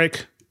going to take a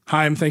break.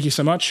 Chaim, thank you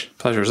so much.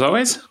 Pleasure as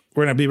always.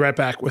 We're going to be right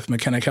back with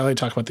McKenna Kelly to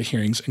talk about the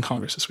hearings in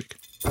Congress this week.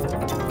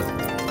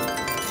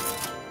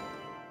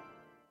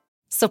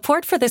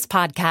 Support for this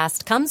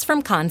podcast comes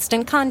from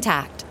Constant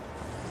Contact.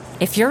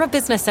 If you're a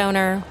business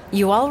owner,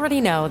 you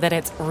already know that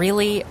it's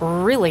really,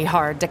 really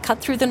hard to cut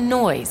through the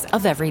noise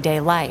of everyday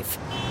life.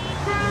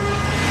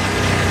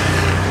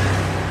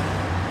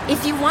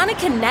 If you want to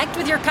connect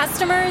with your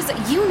customers,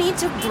 you need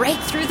to break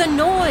through the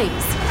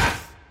noise.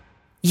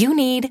 You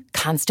need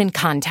Constant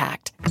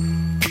Contact.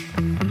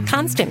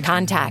 Constant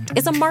Contact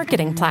is a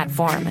marketing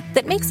platform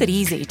that makes it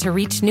easy to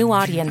reach new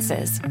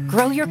audiences,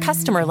 grow your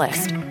customer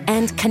list,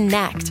 and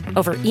connect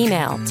over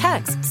email,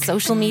 text,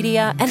 social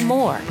media, and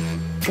more.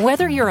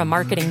 Whether you're a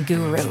marketing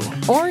guru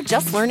or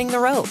just learning the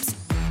ropes,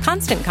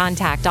 Constant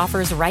Contact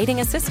offers writing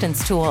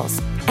assistance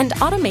tools and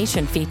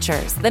automation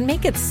features that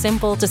make it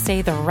simple to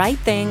say the right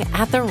thing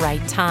at the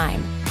right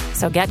time.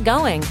 So get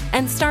going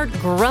and start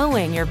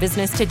growing your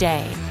business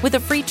today with a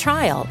free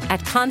trial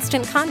at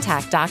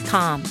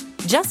ConstantContact.com.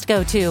 Just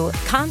go to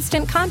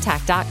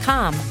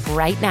ConstantContact.com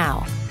right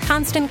now.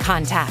 Constant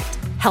Contact,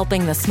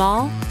 helping the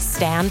small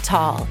stand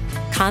tall.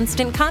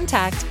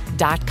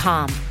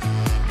 ConstantContact.com.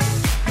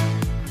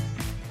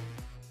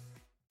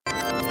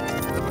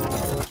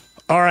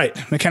 All right,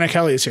 McKenna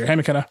Kelly is here. Hey,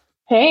 McKenna.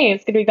 Hey,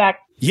 it's good to be back.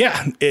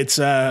 Yeah, it's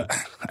I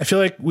feel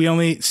like we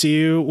only see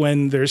you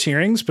when there's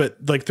hearings, but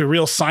like the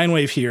real sine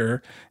wave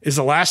here is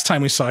the last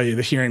time we saw you,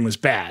 the hearing was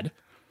bad.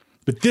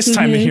 But this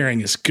time the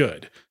hearing is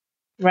good.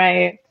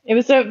 Right. It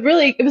was a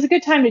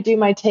good time to do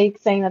my take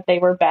saying that they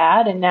were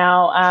bad. And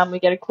now we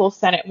get a cool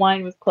Senate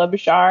one with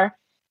Klobuchar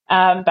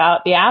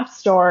about the App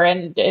Store.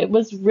 And it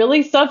was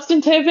really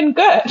substantive and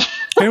good.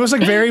 And it was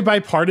like very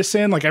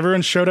bipartisan. Like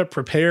everyone showed up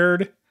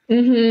prepared.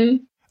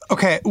 Mm-hmm.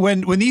 Okay.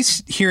 When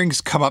these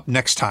hearings come up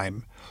next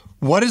time,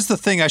 what is the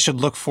thing I should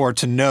look for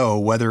to know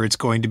whether it's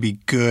going to be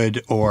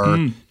good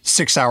or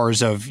 6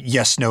 hours of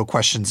yes, no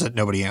questions that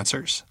nobody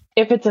answers?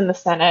 If it's in the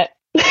Senate.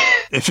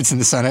 If it's in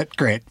the Senate,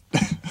 great.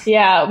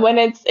 Yeah, when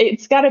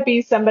it's got to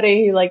be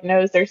somebody who like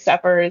knows their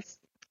stuff or is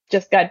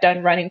just got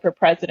done running for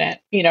president,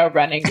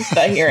 running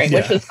the hearing,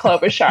 which was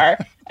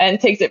Klobuchar, and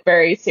takes it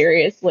very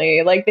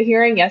seriously. Like the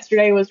hearing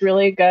yesterday was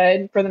really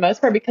good for the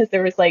most part because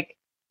there was like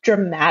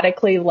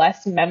dramatically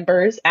less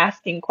members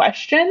asking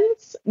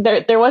questions.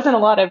 There wasn't a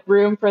lot of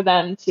room for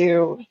them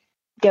to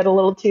get a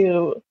little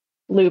too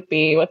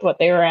loopy with what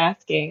they were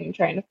asking,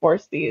 trying to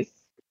force these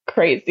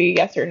crazy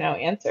yes or no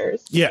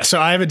answers. Yeah, so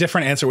I have a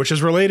different answer, which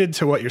is related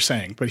to what you're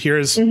saying, but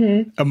here's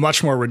a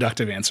much more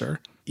reductive answer.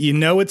 You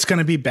know it's going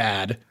to be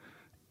bad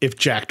if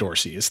Jack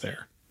Dorsey is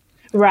there.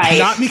 Right.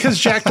 Not because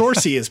Jack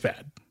Dorsey is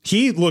bad.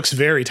 He looks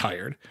very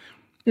tired,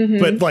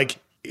 but like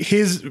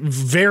his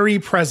very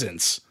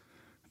presence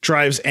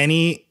drives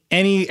any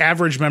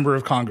average member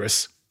of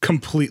Congress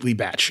completely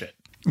batshit.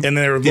 And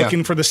they're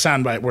looking for the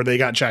soundbite where they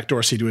got Jack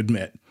Dorsey to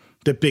admit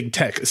that big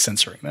tech is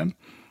censoring them.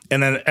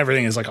 And then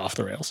everything is like off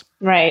the rails.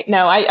 Right.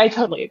 No, I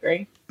totally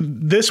agree.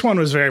 This one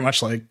was very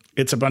much like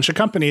it's a bunch of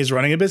companies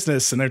running a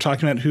business and they're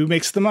talking about who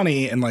makes the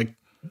money. And like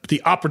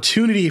the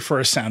opportunity for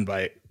a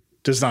soundbite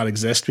does not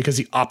exist because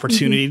the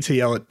opportunity to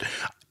yell at.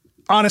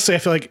 Honestly, I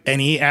feel like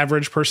any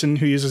average person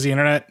who uses the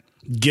internet,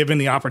 given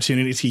the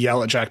opportunity to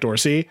yell at Jack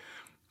Dorsey,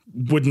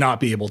 would not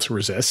be able to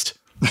resist.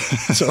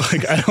 So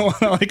like I don't want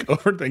to like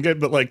overthink it,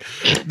 but like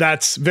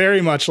that's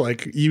very much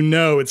like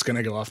it's going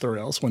to go off the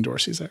rails when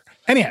Dorsey's there.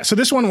 Anyhow, so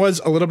this one was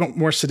a little bit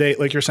more sedate,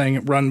 like you're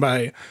saying, run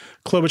by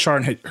Klobuchar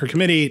and her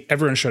committee.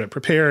 Everyone showed up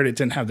prepared. It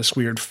didn't have this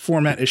weird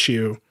format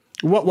issue.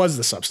 What was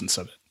the substance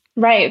of it?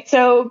 Right.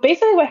 So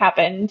basically what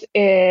happened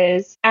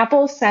is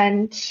Apple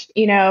sent,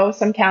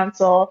 some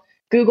counsel.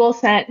 Google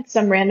sent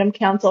some random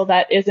counsel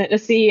that isn't a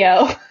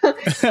CEO.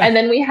 And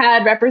then we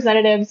had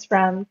representatives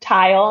from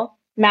Tile,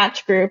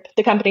 Match Group,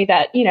 the company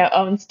that,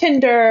 owns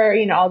Tinder,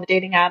 all the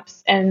dating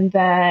apps, and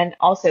then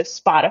also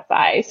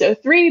Spotify. So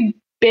 3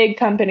 big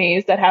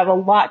companies that have a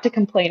lot to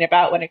complain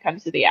about when it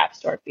comes to the App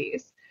Store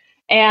fees.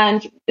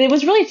 And it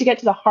was really to get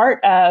to the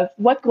heart of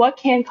what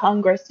can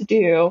Congress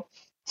do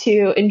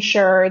to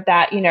ensure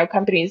that,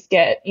 companies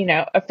get,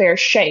 a fair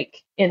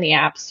shake in the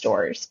app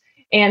stores.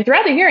 And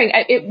throughout the hearing,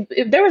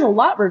 there was a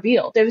lot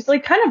revealed. It was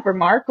like kind of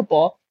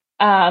remarkable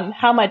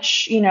how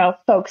much,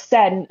 folks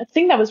said. And the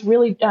thing that was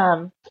really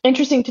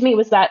interesting to me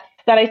was that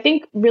I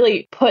think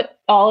really put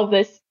all of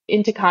this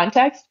into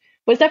context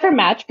was that for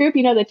Match Group,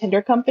 the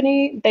Tinder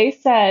company, they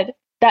said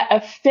that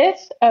a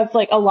fifth of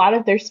like a lot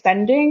of their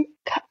spending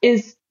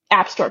is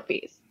app store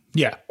fees.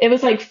 Yeah. It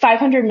was like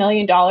 $500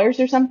 million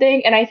or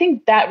something. And I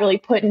think that really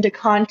put into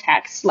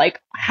context,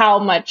 like how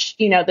much,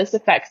 this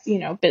affects,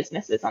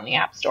 businesses on the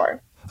app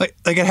store. Like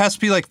it has to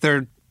be like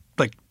their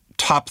like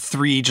top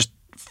three just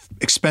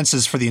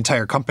expenses for the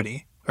entire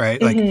company, right?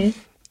 Mm-hmm.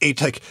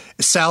 Like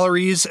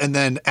salaries and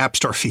then app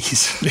store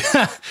fees.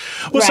 Well,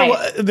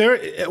 right.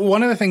 So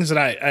one of the things that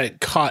I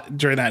caught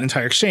during that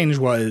entire exchange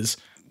was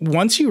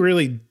once you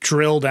really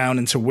drill down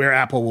into where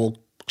Apple will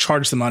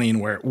charge the money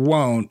and where it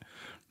won't,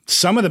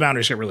 some of the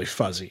boundaries get really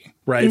fuzzy,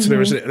 right?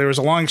 Mm-hmm. So there was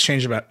a long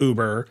exchange about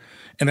Uber,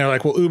 and they're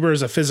like, well, Uber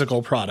is a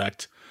physical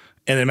product.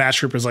 And then Match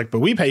Group is like, but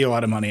we pay you a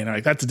lot of money. And they're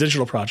like, that's a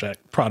digital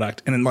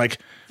product. And then like,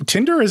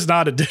 Tinder is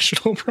not a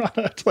digital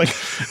product. Like,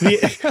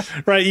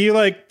 right. You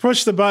like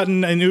push the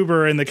button and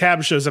Uber and the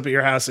cab shows up at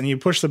your house, and you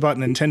push the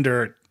button in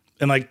Tinder,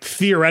 and like,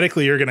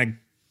 theoretically you're going to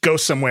go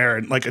somewhere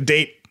and like a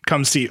date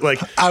comes to you. Like,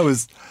 I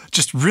was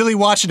just really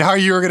watching how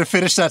you were going to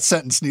finish that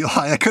sentence, Neil.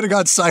 I could have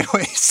gone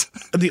sideways.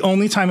 The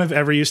only time I've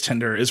ever used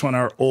Tinder is when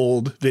our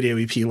old video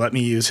EP let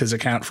me use his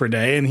account for a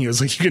day. And he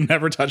was like, you can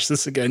never touch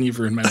this again. You've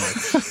ruined my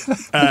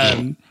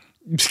life.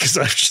 Because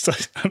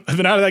I've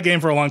been out of that game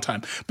for a long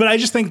time. But I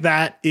just think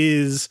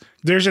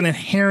there's an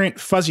inherent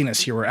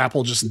fuzziness here where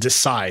Apple just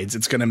decides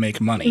it's going to make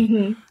money.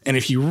 Mm-hmm. And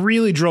if you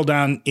really drill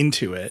down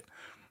into it,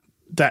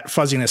 that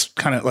fuzziness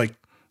kind of like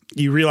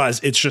you realize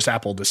it's just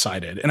Apple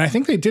decided. And I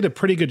think they did a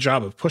pretty good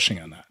job of pushing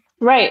on that.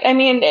 Right. I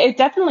mean, it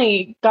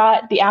definitely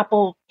got the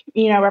Apple,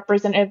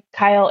 Representative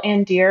Kyle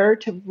Andier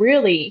to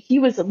really, he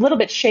was a little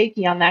bit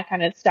shaky on that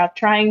kind of stuff,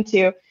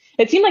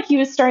 it seemed like he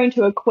was starting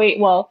to equate,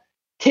 well,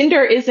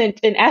 Tinder isn't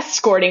an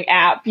escorting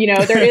app.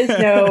 There is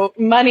no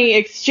money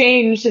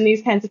exchanged and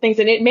these kinds of things.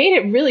 And it made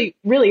it really,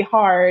 really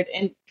hard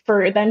and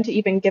for them to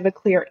even give a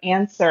clear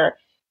answer.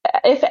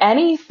 If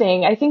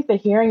anything, I think the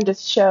hearing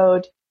just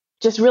showed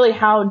just really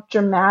how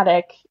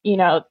dramatic,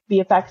 the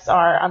effects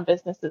are on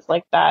businesses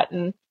like that.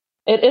 And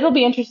it'll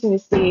be interesting to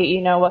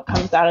see, what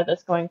comes out of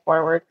this going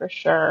forward for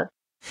sure.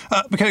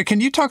 Can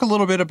you talk a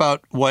little bit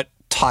about what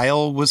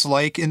Tile was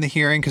like in the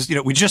hearing? Because,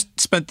 we just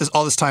spent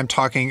all this time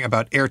talking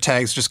about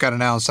AirTags, just got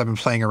announced. I've been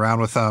playing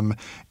around with them.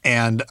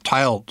 And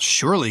Tile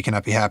surely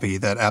cannot be happy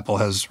that Apple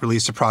has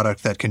released a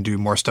product that can do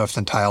more stuff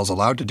than Tile's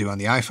allowed to do on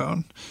the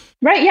iPhone.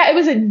 Right. Yeah. It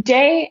was a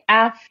day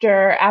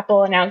after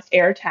Apple announced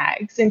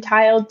AirTags, and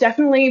Tile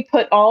definitely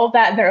put all of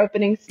that in their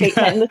opening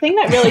statement. And the thing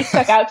that really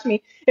stuck out to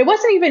me, it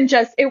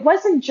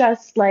wasn't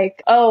just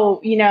like,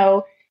 oh,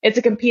 it's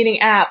a competing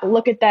app.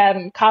 Look at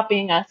them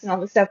copying us and all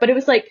this stuff. But it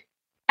was like,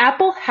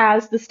 Apple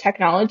has this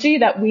technology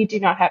that we do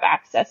not have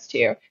access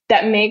to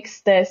that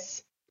makes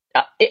this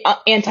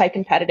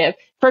anti-competitive.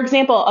 For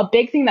example, a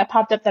big thing that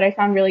popped up that I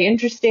found really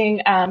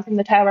interesting from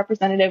the Tile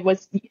representative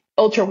was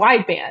ultra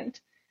wideband.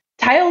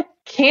 Tile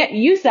can't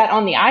use that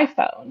on the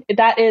iPhone.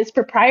 That is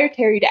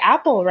proprietary to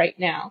Apple right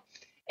now.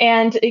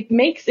 And it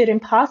makes it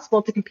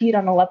impossible to compete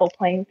on a level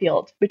playing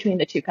field between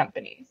the two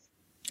companies.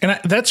 And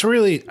that's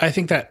really, I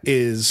think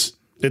it's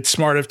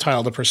smart of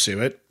Tile to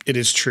pursue it. It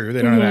is true.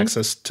 They don't have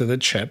access to the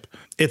chip.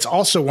 It's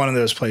also one of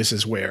those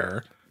places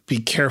where be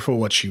careful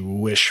what you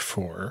wish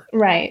for.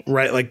 Right.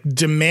 Right. Like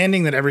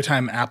demanding that every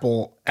time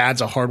Apple adds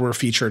a hardware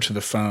feature to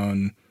the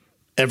phone,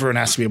 everyone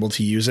has to be able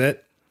to use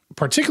it,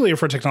 particularly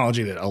for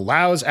technology that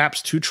allows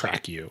apps to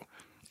track you,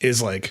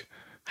 is like,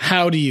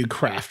 how do you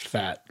craft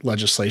that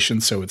legislation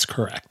so it's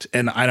correct?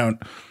 And I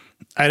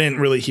didn't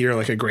really hear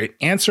like a great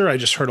answer. I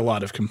just heard a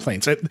lot of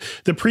complaints.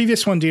 The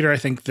previous one, Dieter, I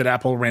think that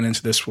Apple ran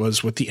into this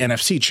was with the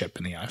NFC chip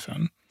in the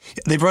iPhone.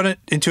 They've run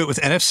into it with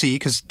NFC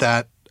because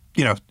that,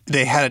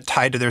 they had it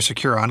tied to their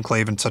secure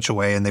enclave in such a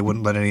way and they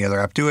wouldn't let any other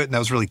app do it. And that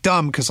was really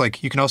dumb because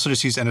like you can also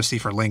just use NFC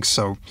for links.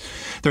 So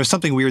there was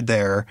something weird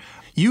there.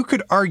 You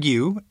could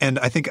argue, and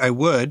I think I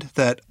would,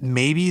 that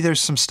maybe there's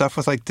some stuff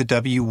with like the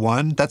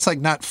W1. That's like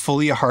not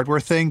fully a hardware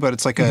thing, but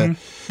it's like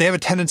they have a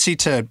tendency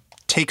to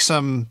take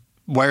some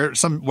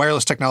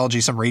wireless technology,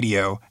 some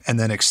radio, and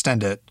then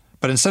extend it.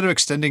 But instead of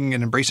extending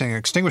and embracing and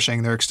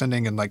extinguishing, they're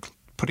extending and like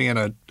putting in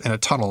a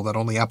tunnel that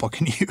only Apple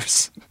can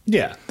use.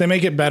 Yeah, they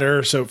make it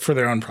better so for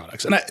their own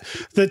products. And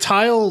the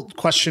Tile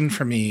question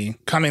for me,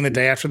 coming the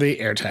day after the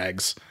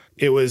AirTags,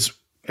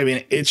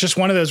 it's just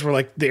one of those where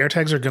like the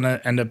AirTags are going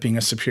to end up being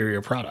a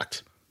superior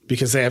product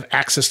because they have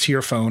access to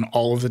your phone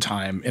all of the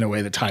time in a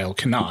way that Tile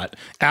cannot.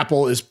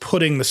 Apple is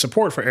putting the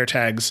support for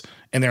AirTags,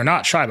 and they're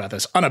not shy about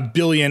this, on 1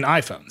 billion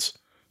iPhones.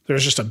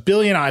 There's just 1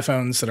 billion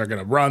iPhones that are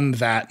going to run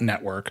that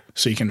network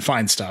so you can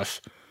find stuff.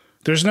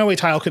 There's no way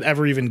Tile could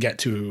ever even get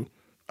to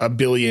 1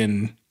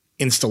 billion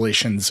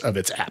installations of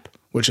its app,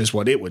 which is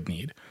what it would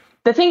need.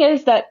 The thing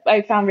is that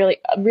I found really,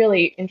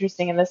 really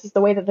interesting, and this is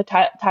the way that the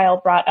Tile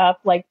brought up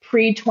like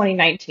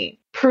pre-2019,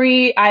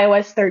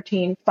 pre-iOS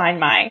 13 Find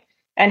My,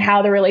 and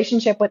how the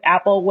relationship with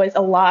Apple was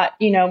a lot,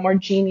 more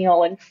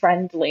genial and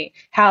friendly.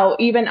 How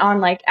even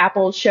on like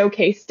Apple's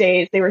showcase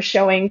days, they were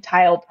showing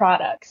Tile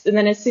products. And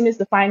then as soon as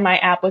the Find My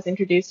app was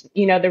introduced,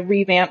 the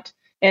revamped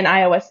in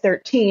iOS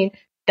 13,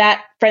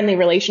 that friendly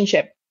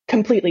relationship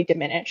completely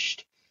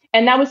diminished.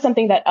 And that was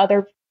something that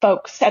other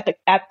folks at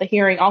the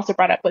hearing also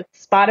brought up with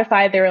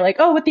Spotify. They were like,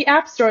 oh, with the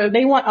App Store,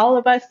 they want all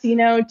of us,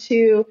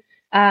 to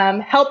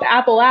help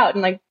Apple out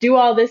and like do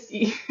all this,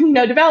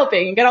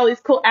 developing and get all these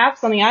cool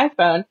apps on the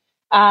iPhone.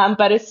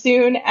 But as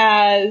soon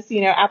as,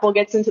 Apple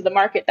gets into the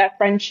market, that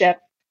friendship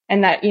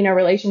and that,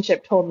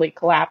 relationship totally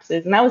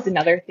collapses. And that was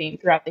another theme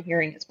throughout the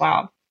hearing as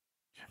well.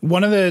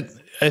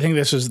 I think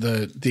this was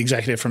the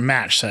executive from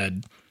Match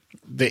said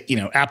that,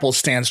 Apple's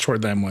stance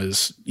toward them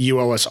was, you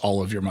owe us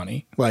all of your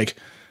money. Like,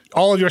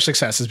 all of your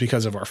success is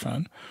because of our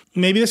phone.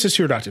 Maybe this is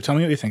too reductive. Tell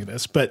me what you think of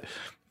this. But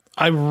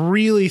I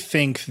really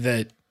think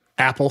that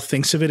Apple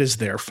thinks of it as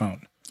their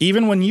phone.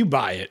 Even when you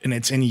buy it and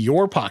it's in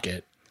your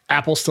pocket,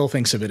 Apple still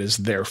thinks of it as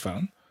their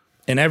phone.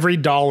 And every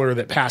dollar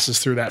that passes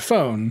through that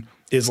phone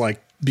is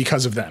like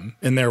because of them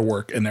and their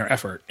work and their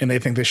effort. And they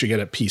think they should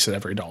get a piece of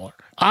every dollar.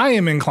 I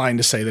am inclined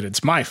to say that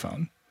it's my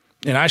phone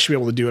and I should be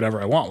able to do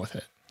whatever I want with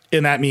it.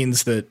 And that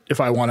means that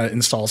if I want to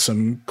install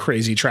some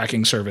crazy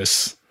tracking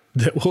service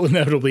that will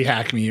inevitably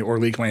hack me or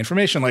leak my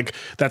information, like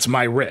that's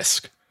my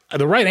risk.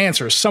 The right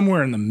answer is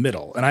somewhere in the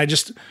middle. And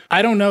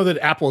I don't know that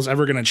Apple is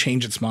ever going to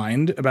change its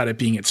mind about it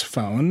being its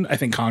phone. I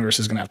think Congress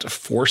is going to have to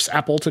force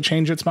Apple to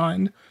change its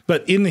mind.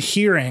 But in the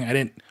hearing, I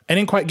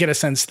didn't quite get a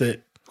sense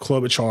that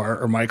Klobuchar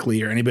or Mike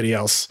Lee or anybody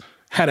else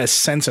had a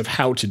sense of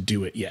how to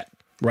do it yet,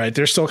 right?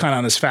 They're still kind of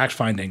on this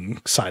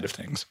fact-finding side of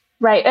things.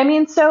 Right. I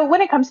mean, so when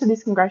it comes to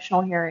these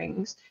congressional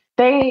hearings,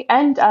 they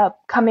end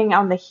up coming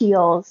on the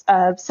heels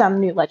of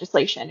some new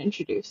legislation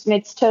introduced. And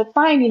it's to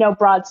find,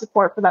 broad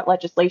support for that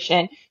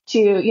legislation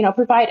to,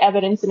 provide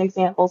evidence and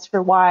examples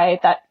for why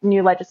that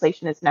new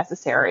legislation is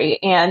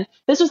necessary. And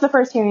this was the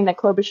first hearing that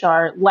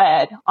Klobuchar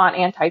led on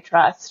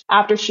antitrust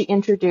after she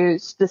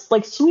introduced this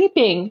like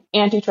sweeping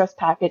antitrust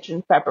package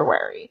in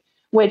February,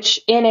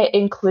 which in it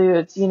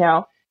includes,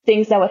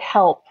 things that would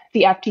help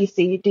the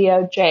FTC,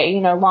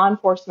 DOJ, law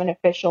enforcement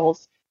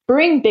officials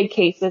bring big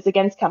cases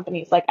against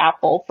companies like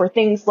Apple for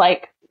things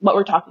like what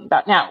we're talking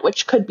about now,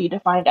 which could be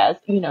defined as,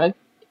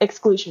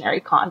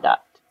 exclusionary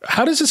conduct.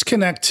 How does this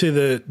connect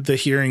to the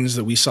hearings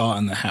that we saw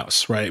in the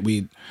House, right?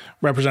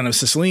 Representative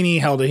Cicilline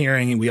held a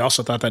hearing. We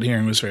also thought that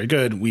hearing was very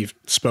good. We've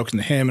spoken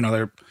to him and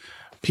other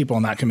people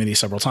on that committee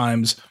several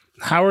times.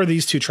 How are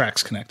these two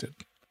tracks connected?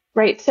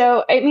 Right.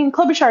 So,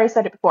 Klobuchar has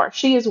said it before.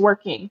 She is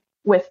working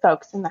with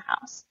folks in the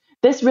House.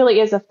 This really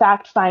is a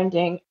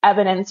fact-finding,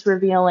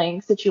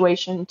 evidence-revealing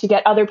situation to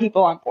get other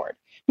people on board.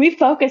 We've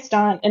focused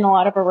on, in a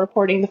lot of our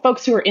reporting, the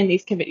folks who are in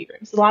these committee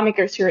rooms, the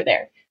lawmakers who are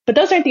there. But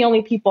those aren't the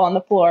only people on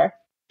the floor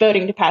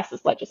voting to pass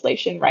this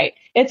legislation, right?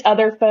 It's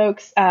other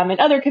folks in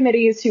other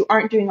committees who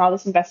aren't doing all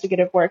this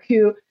investigative work,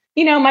 who,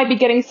 might be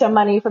getting some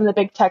money from the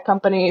big tech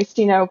companies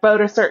to,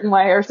 vote a certain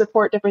way or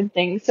support different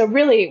things. So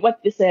really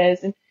what this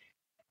is, and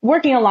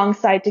working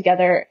alongside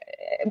together,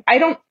 I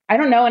don't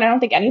know, and I don't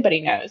think anybody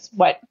knows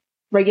what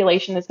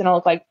regulation is going to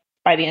look like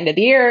by the end of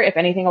the year, if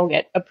anything will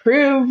get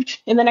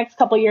approved in the next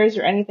couple of years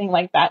or anything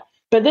like that.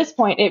 But at this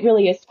point, it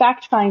really is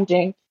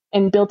fact-finding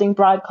and building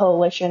broad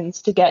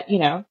coalitions to get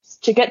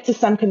to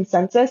some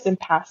consensus and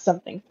pass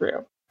something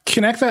through.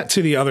 Connect that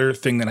to the other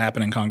thing that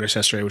happened in Congress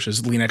yesterday, which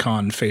is Lina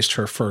Khan faced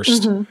her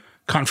first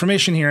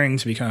confirmation hearing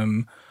to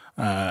become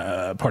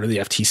part of the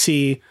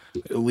FTC.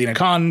 Lina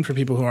Khan, for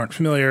people who aren't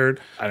familiar,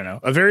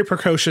 a very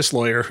precocious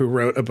lawyer who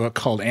wrote a book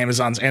called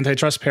Amazon's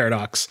Antitrust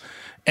Paradox,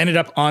 ended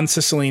up on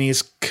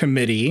Cicilline's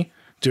committee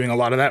doing a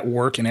lot of that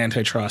work in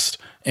antitrust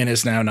and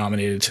is now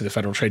nominated to the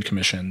Federal Trade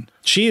Commission.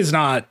 She is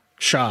not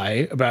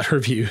shy about her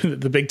view that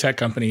the big tech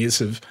companies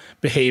have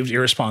behaved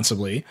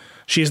irresponsibly.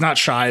 She is not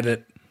shy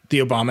that the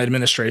Obama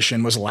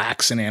administration was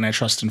lax in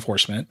antitrust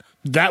enforcement.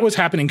 That was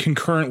happening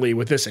concurrently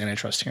with this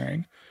antitrust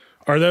hearing.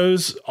 Are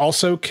those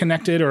also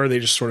connected, or are they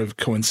just sort of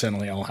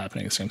coincidentally all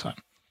happening at the same time?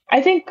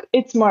 I think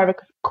it's more of a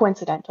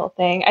coincidental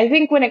thing. I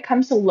think when it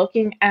comes to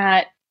looking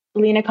at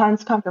Lina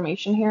Khan's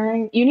confirmation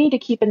hearing, you need to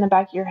keep in the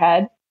back of your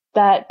head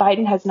that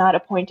Biden has not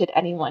appointed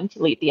anyone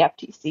to lead the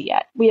FTC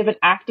yet. We have an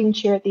acting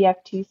chair at the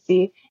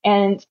FTC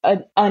and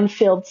an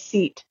unfilled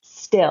seat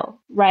still,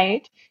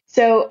 right?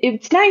 So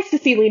it's nice to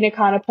see Lina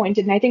Khan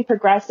appointed, and I think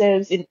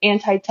progressives and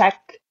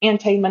anti-tech,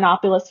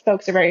 anti-monopolist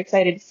folks are very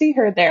excited to see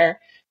her there.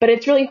 But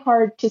it's really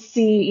hard to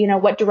see,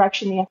 what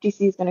direction the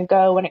FTC is going to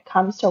go when it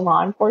comes to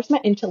law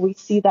enforcement until we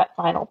see that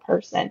final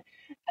person.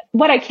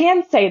 What I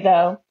can say,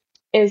 though,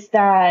 is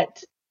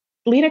that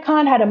Lina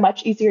Khan had a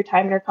much easier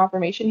time in her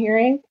confirmation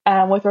hearing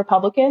with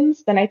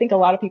Republicans than I think a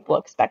lot of people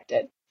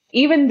expected.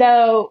 Even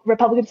though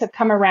Republicans have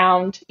come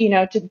around,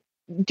 to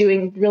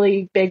doing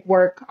really big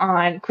work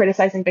on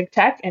criticizing big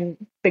tech and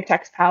big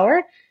tech's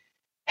power,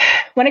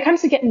 when it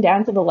comes to getting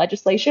down to the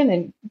legislation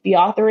and the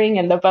authoring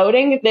and the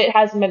voting, it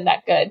hasn't been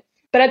that good.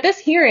 But at this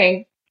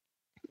hearing,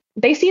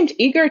 they seemed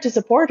eager to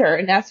support her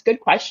and ask good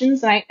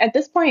questions. And at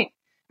this point,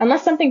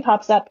 unless something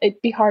pops up,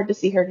 it'd be hard to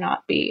see her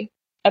not be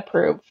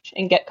approved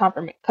and get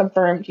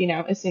confirmed,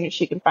 as soon as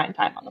she can find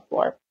time on the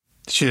floor.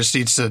 She just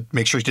needs to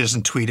make sure she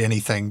doesn't tweet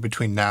anything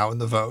between now and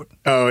the vote.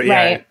 Oh, yeah.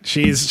 Right.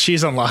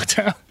 She's on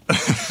lockdown.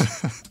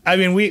 I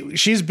mean,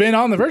 she's been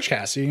on the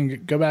Vergecast. You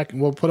can go back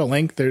and we'll put a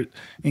link there. You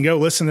can go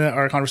listen to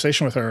our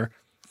conversation with her.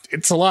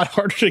 It's a lot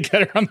harder to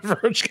get her on the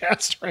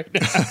Vergecast right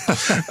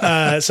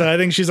now. So I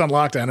think she's on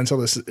lockdown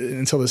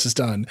until this is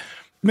done.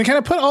 I mean, kind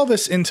of put all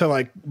this into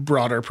like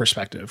broader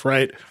perspective,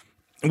 right?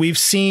 We've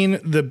seen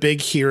the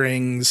big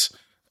hearings,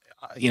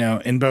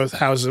 in both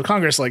houses of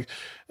Congress. Like,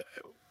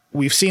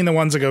 we've seen the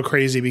ones that go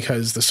crazy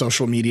because the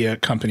social media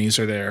companies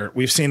are there.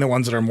 We've seen the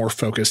ones that are more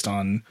focused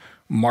on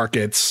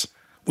markets.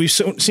 We've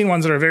seen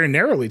ones that are very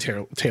narrowly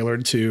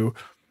tailored to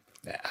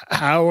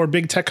how are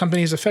big tech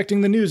companies affecting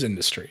the news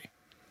industry.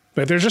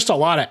 But there's just a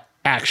lot of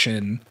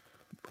action.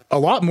 A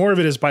lot more of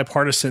it is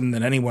bipartisan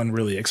than anyone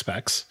really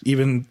expects,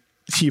 even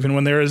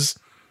when there is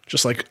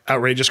just like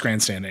outrageous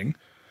grandstanding.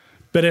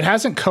 But it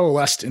hasn't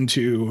coalesced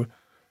into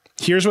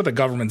here's what the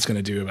government's going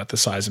to do about the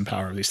size and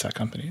power of these tech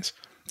companies.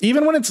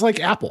 Even when it's like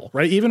Apple,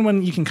 right? Even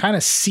when you can kind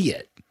of see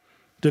it,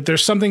 that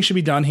there's something should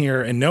be done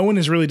here and no one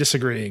is really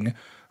disagreeing.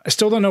 I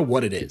still don't know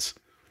what it is.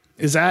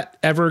 Is that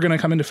ever going to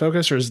come into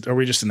focus, or are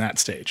we just in that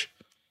stage?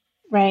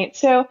 Right.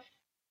 So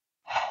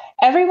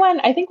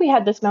I think we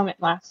had this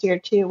moment last year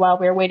too, while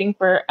we were waiting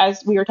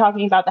as we were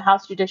talking about the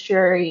House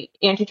Judiciary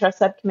Antitrust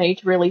Subcommittee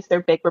to release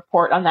their big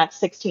report on that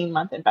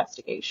 16-month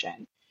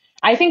investigation.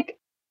 I think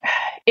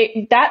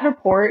that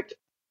report,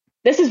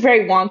 this is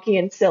very wonky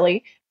and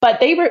silly, but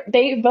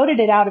they voted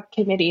it out of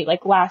committee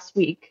like last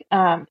week,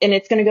 and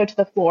it's going to go to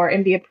the floor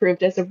and be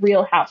approved as a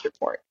real House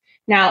report.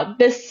 Now,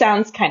 this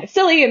sounds kind of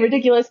silly and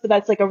ridiculous, but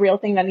that's like a real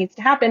thing that needs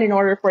to happen in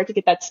order for it to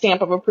get that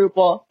stamp of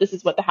approval. This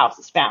is what the House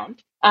has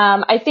found.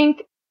 I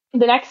think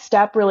the next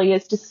step really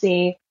is to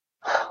see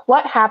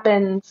what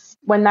happens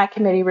when that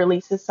committee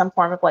releases some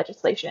form of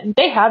legislation.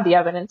 They have the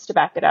evidence to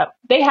back it up.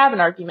 They have an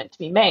argument to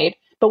be made.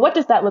 But what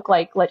does that look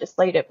like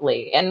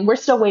legislatively? And we're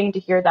still waiting to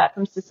hear that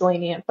from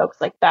Cicilline and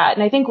folks like that.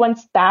 And I think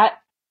once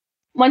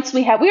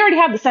we already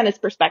have the Senate's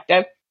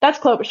perspective, that's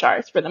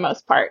Klobuchar's for the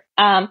most part.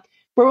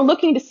 We're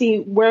looking to see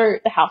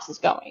where the House is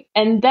going.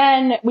 And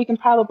then we can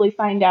probably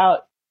find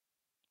out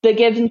the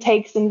gives and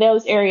takes in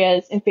those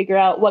areas and figure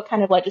out what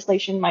kind of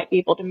legislation might be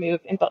able to move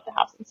in both the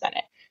House and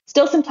Senate.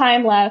 Still some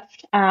time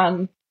left.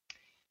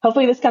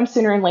 Hopefully this comes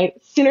sooner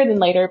than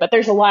later, but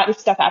there's a lot of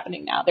stuff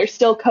happening now. There's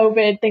still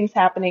COVID things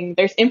happening.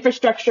 There's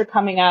infrastructure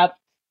coming up.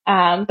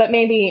 But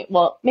maybe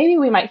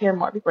we might hear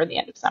more before the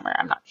end of summer.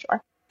 I'm not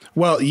sure.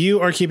 Well,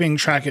 you are keeping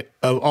track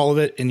of all of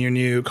it in your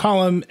new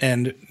column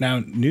and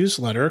now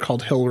newsletter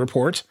called Hill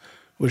Report,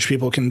 which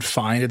people can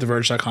find at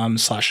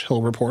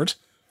theverge.com/Hill Report.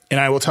 And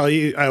I will tell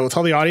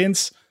the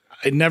audience,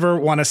 I never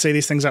want to say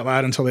these things out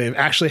loud until they've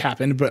actually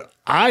happened, but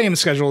I am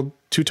scheduled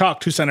to talk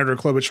to Senator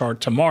Klobuchar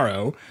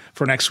tomorrow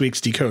for next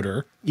week's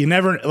Decoder. You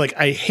never,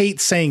 I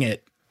hate saying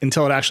it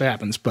until it actually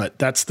happens, but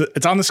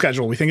it's on the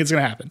schedule. We think it's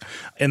going to happen.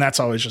 And that's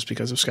always just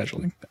because of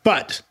scheduling.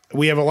 But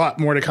we have a lot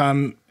more to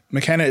come.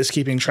 McKenna is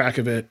keeping track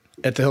of it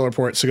at the Hill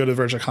Report. So go to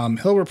theverge.com.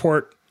 Hill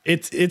Report,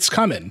 it's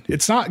coming.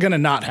 It's not going to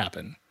not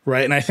happen.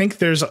 Right. And I think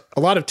there's a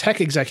lot of tech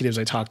executives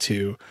I talk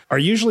to are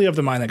usually of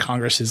the mind that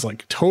Congress is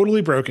like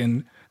totally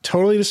broken,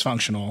 totally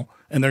dysfunctional,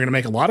 and they're going to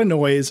make a lot of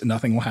noise and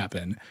nothing will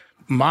happen.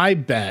 My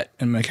bet,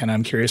 and McKenna,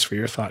 I'm curious for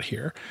your thought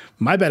here.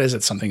 My bet is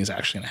that something is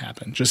actually going to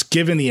happen, just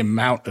given the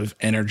amount of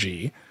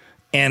energy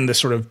and the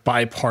sort of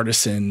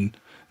bipartisan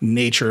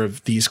nature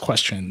of these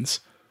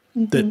questions,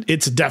 that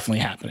it's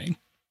definitely happening.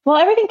 Well,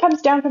 everything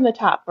comes down from the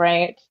top,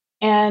 right?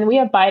 And we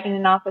have Biden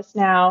in office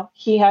now.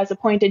 He has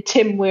appointed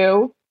Tim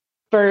Wu,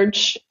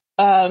 Verge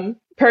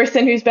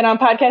person who's been on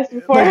podcasts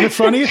before. Like, the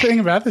funny thing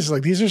about this is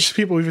like, these are just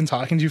people we've been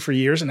talking to for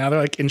years, and now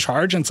they're like in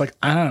charge. And it's like,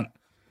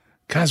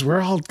 guys, we're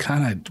not. So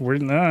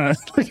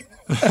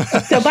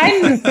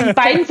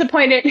Biden's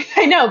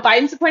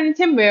appointed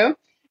Tim Wu,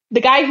 the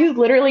guy who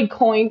literally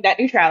coined net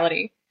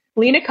neutrality.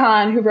 Lena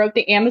Khan, who wrote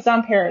the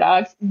Amazon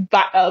Paradox.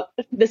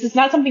 This is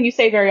not something you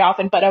say very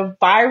often, but a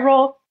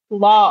viral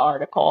law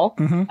article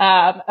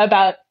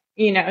about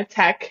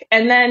tech.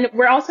 And then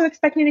we're also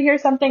expecting to hear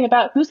something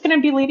about who's going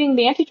to be leading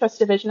the antitrust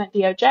division at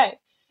DOJ.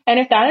 And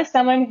if that is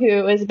someone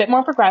who is a bit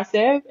more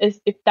progressive,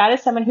 if that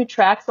is someone who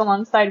tracks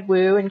alongside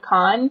Wu and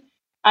Khan,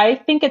 I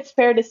think it's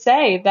fair to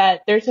say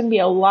that there's going to be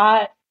a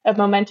lot of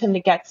momentum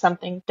to get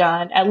something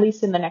done, at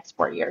least in the next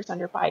 4 years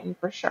under Biden,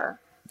 for sure.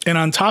 And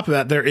on top of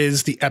that, there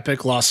is the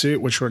Epic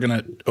lawsuit, which we're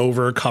going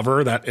to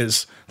cover. That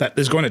is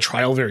going to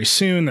trial very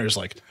soon. There's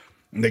like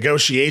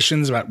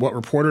negotiations about what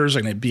reporters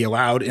are going to be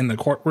allowed in the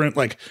courtroom.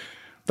 Like,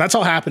 that's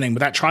all happening, but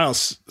that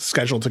trial's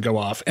scheduled to go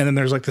off. And then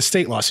there's like the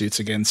state lawsuits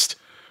against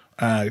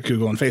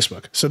Google and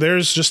Facebook. So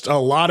there's just a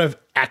lot of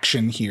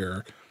action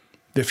here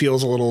that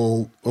feels a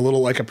little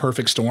like a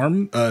perfect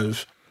storm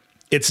of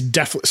it's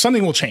definitely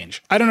something will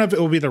change. I don't know if it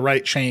will be the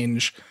right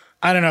change.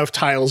 I don't know if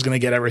Tile's going to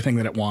get everything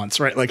that it wants,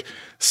 right? Like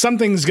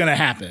something's going to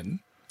happen,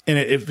 and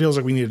it feels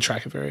like we need to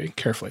track it very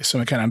carefully. So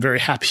McKenna, I'm very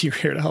happy you're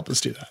here to help us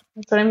do that.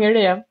 That's what I'm here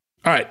to do.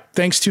 All right.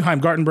 Thanks to Chaim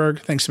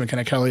Gartenberg. Thanks to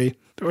McKenna Kelly.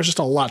 There was just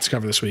a lot to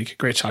cover this week.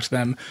 Great to talk to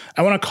them.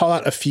 I want to call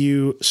out a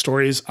few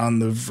stories on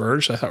The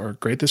Verge that I thought were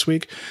great this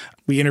week.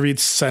 We interviewed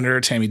Senator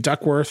Tammy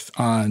Duckworth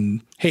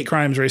on hate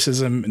crimes,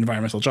 racism,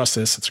 environmental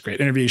justice. It's a great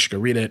interview. You should go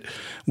read it.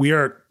 We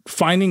are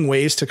finding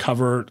ways to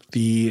cover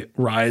the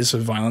rise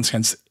of violence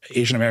against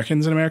Asian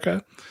Americans in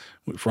America.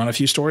 We've run a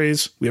few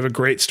stories. We have a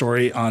great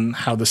story on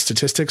how the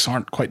statistics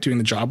aren't quite doing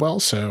the job well.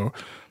 So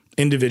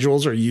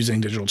individuals are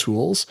using digital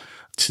tools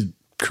to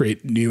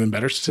create new and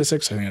better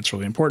statistics. I think that's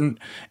really important.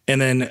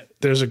 And then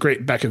there's a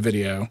great Becca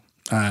video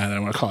that I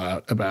want to call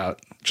out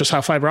about just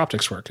how fiber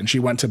optics work. And she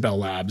went to Bell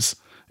Labs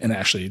and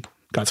actually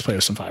got to play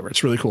with some fiber.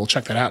 It's really cool.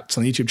 Check that out. It's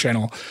on the YouTube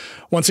channel.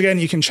 Once again,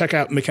 you can check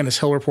out McKenna's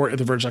Hill Report at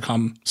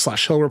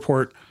theverge.com/Hill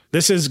Report.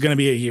 This is going to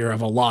be a year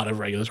of a lot of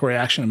regulatory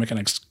action, and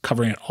McKenna's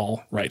covering it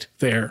all right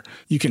there.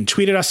 You can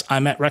tweet at us.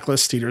 I'm at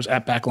Reckless. Steeder's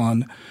at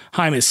Backlund.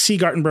 Chaim is C.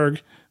 Gartenberg.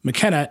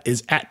 McKenna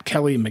is at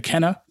Kelly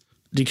McKenna.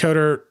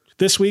 Decoder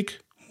this week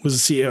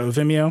was the CEO of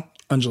Vimeo,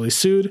 Anjali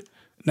Sood.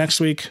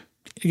 Next week,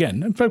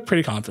 again, I'm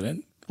pretty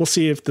confident. We'll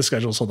see if the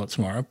schedule's hold up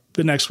tomorrow.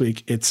 But next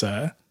week, it's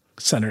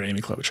Senator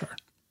Amy Klobuchar.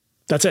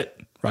 That's it.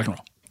 Rock and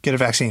roll. Get a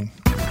vaccine.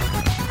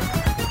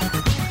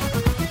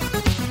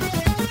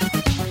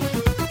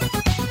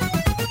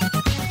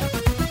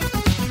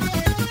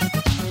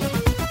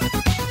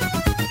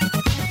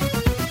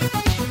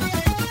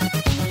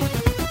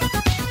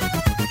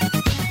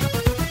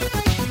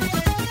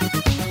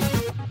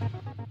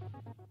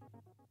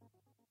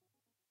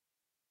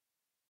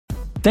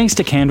 Thanks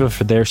to Canva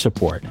for their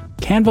support.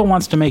 Canva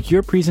wants to make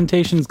your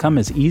presentations come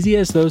as easy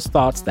as those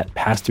thoughts that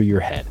pass through your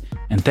head.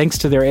 And thanks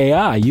to their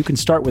AI, you can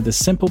start with a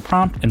simple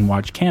prompt and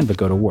watch Canva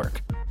go to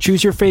work.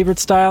 Choose your favorite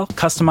style,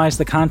 customize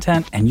the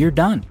content, and you're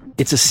done.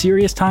 It's a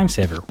serious time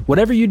saver.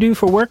 Whatever you do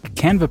for work,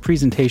 Canva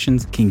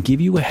presentations can give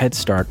you a head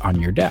start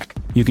on your deck.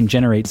 You can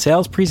generate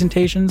sales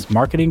presentations,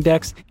 marketing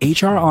decks,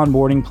 HR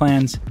onboarding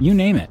plans, you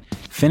name it.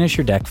 Finish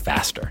your deck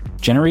faster.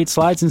 Generate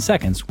slides in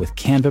seconds with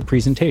Canva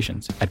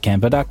presentations at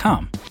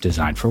canva.com.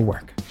 Designed for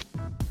work.